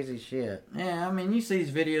some crazy shit. Yeah, I mean, you see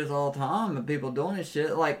these videos all the time of people doing this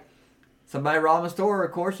shit. Like, somebody robbing a store,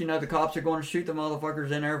 of course, the cops are going to shoot the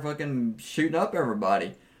motherfuckers in there fucking shooting up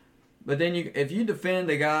everybody. But then if you defend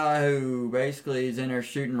the guy who basically is in there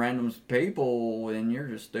shooting random people, then you're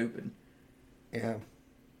just stupid. Yeah.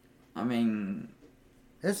 I mean...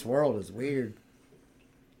 This world is weird.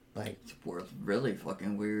 This world's really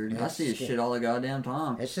fucking weird. I see this shit all the goddamn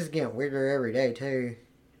time. It's just getting weirder every day, too.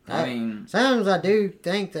 I mean... Sometimes I do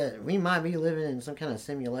think that we might be living in some kind of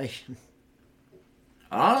simulation.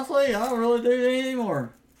 Honestly, I don't really do it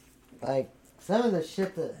anymore. Some of the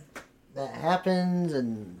shit that happens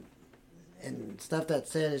and stuff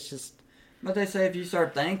that's said, it's just... But they say if you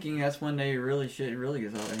start thinking, that's when shit really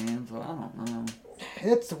gets out of hand, so I don't know.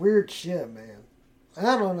 It's weird shit, man.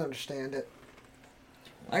 I don't understand it.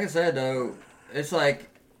 Like I said, though, it's like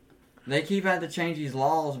they keep having to change these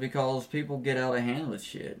laws because people get out of hand with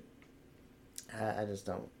shit. I just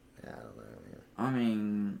don't... I don't know, man. I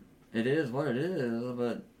mean, it is what it is,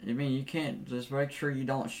 but, I mean, you can't just make sure you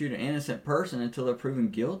don't shoot an innocent person until they're proven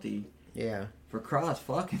guilty. Yeah. For Christ's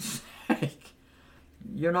fucking sake.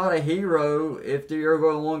 You're not a hero if you're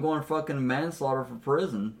the one going fucking manslaughter for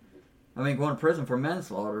prison. I mean, going to prison for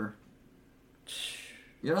manslaughter.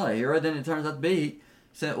 You're not a hero. Then it turns out to be.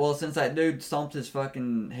 Since that dude stomped his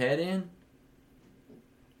fucking head in,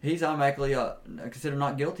 he's automatically considered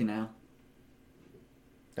not guilty now.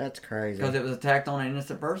 That's crazy. Because it was attacked on an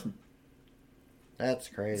innocent person. That's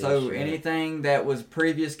crazy. So shit. anything that was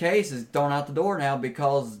previous case is thrown out the door now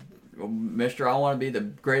because Mr. I want to be the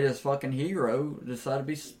greatest fucking hero decided to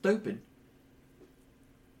be stupid.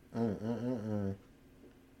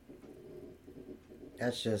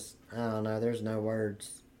 That's just, I don't know, there's no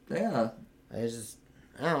words. Yeah. It's just,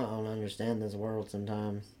 I don't understand this world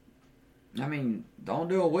sometimes. I mean, don't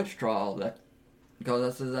do a witch trial because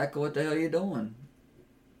that's exactly what the hell you're doing.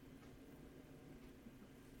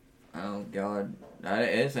 Oh, God.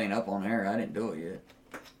 This ain't up on air. I didn't do it yet.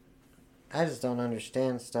 I just don't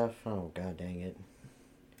understand stuff. Oh, God dang it.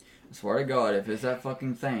 I swear to God, if it's that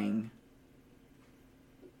fucking thing,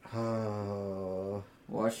 what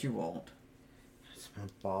you want? It's my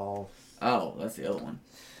balls. Oh, that's the other one.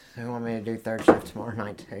 They want me to do third shift tomorrow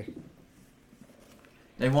night, too.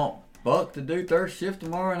 They want Buck to do third shift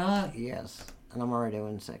tomorrow night? Yes. And I'm already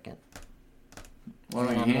doing second. What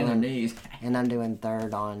on your hands and knees? And I'm doing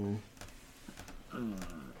third on...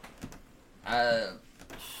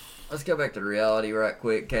 Let's go back to reality right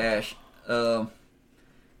quick, Cash.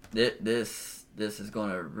 This is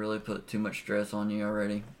going to really put too much stress on you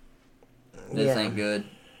already. This ain't good.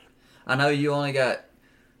 I know you only got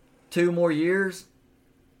 2 more years,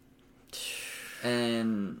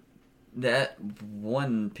 and that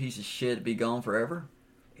one piece of shit be gone forever.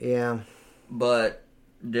 Yeah. But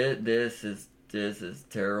this is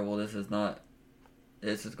terrible. This is going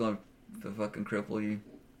to fucking cripple you.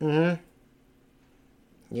 Mm-hmm.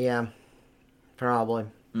 Yeah. Probably.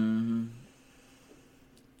 Mm-hmm.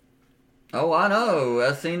 Oh, I know.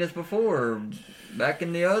 I've seen this before. Back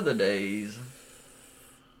in the other days.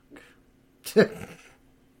 It's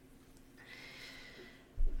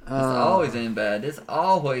always end bad. This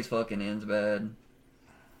always fucking ends bad.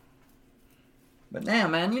 But now,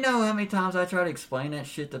 man, you know how many times I try to explain that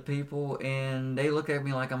shit to people and they look at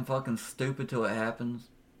me like I'm fucking stupid till it happens?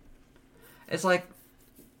 It's like...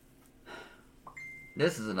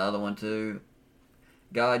 This is another one, too.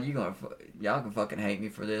 God, y'all can fucking hate me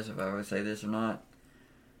for this if I ever say this or not.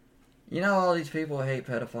 You know all these people hate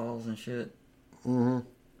pedophiles and shit? Mm-hmm.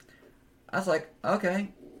 I was like, okay.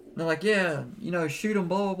 They're like, yeah, shoot them,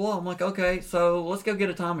 blah, blah, blah. I'm like, okay, so let's go get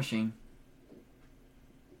a time machine.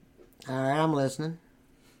 Alright, I'm listening.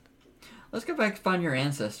 Let's go back and find your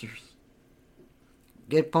ancestors.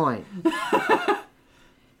 Good point.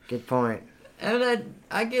 Good point. And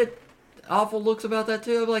I get awful looks about that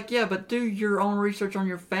too. I'm like, yeah, but do your own research on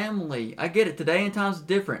your family. I get it. Today and time's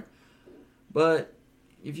different. But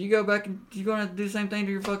if you go back and you're going to have to do the same thing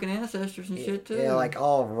to your fucking ancestors and shit too. Yeah, like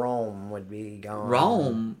all Rome would be gone.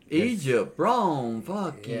 Rome, Egypt, Rome,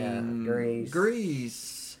 fucking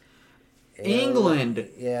Greece. England.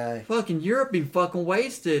 Yeah. Fucking Europe be fucking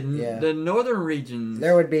wasted. Yeah. The northern regions.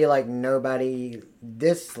 There would be like nobody.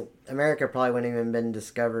 America probably wouldn't even been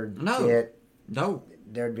discovered yet. No.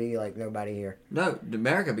 There'd be like nobody here. No,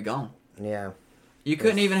 America be gone. Yeah. You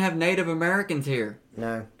couldn't even have Native Americans here.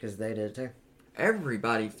 No, because they did too.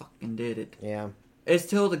 Everybody fucking did it. Yeah. It's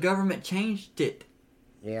till the government changed it.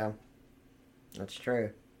 Yeah. That's true.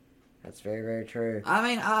 That's very, very true. I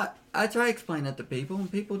mean, I try to explain that to people,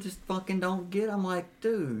 and people just fucking don't get it. I'm like,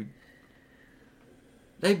 dude.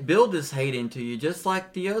 They build this hate into you, just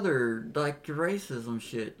like the other, like, racism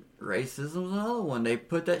shit. Racism's another one. They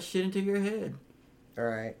put that shit into your head.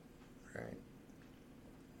 Right.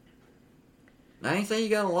 I ain't saying you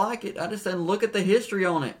gotta like it. I just said look at the history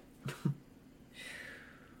on it.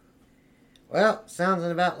 Well, sounds in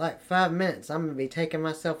about like 5 minutes. I'm going to be taking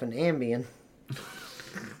myself an Ambien.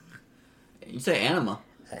 You say enema.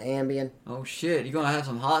 Ambien. Oh shit, you gonna have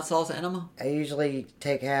some hot sauce enema? I usually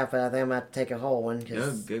take half, but I think I'm going to have to take a whole one.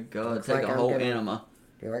 Oh, good God. Take a whole enema.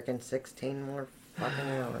 You're working 16 more fucking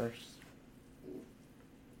hours.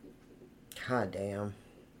 God damn.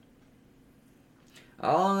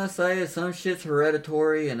 All I'm gonna say is some shit's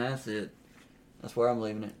hereditary, and that's it. That's where I'm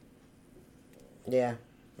leaving it. Yeah,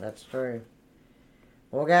 that's true.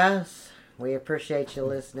 Well, guys, we appreciate you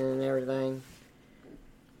listening and everything.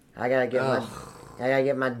 I gotta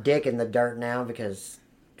get my dick in the dirt now because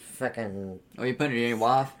fucking. Oh, you putting it in your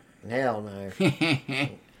wife? Hell no.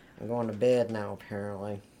 I'm going to bed now,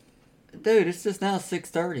 apparently. Dude, it's just now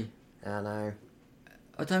 6:30. I know.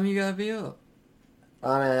 What time you gotta be up?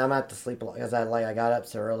 I mean, I'm about to sleep because I got up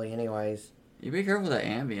so early, anyways. You be careful with that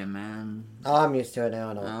Ambien, man. Oh, I'm used to it now.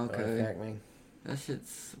 It don't Okay. affect me. That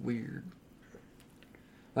shit's weird.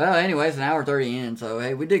 Well, anyways, an hour 30 in, so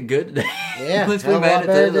hey, we did good today. Yeah, At least hell of a lot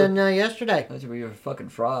better than yesterday. Unless we were fucking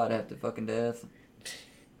fraud after fucking death.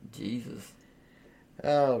 Jesus.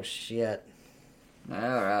 Oh, shit.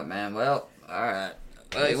 Alright, man. Well, alright.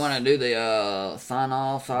 Well, you want to do the sign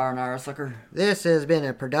off, sayonara, sucker? This has been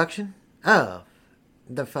a production of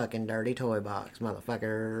the fucking Dirty Toy Box,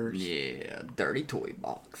 motherfuckers. Yeah, dirty toy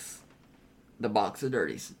box. The box of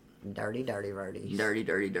dirties. Dirty, dirty, dirty. Dirty,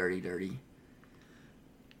 dirty, dirty, dirty.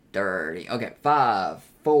 Dirty. Okay, 5,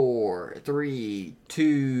 4, 3,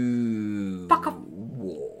 2. Fuck off.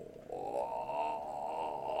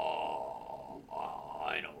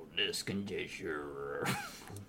 I know this conjecture.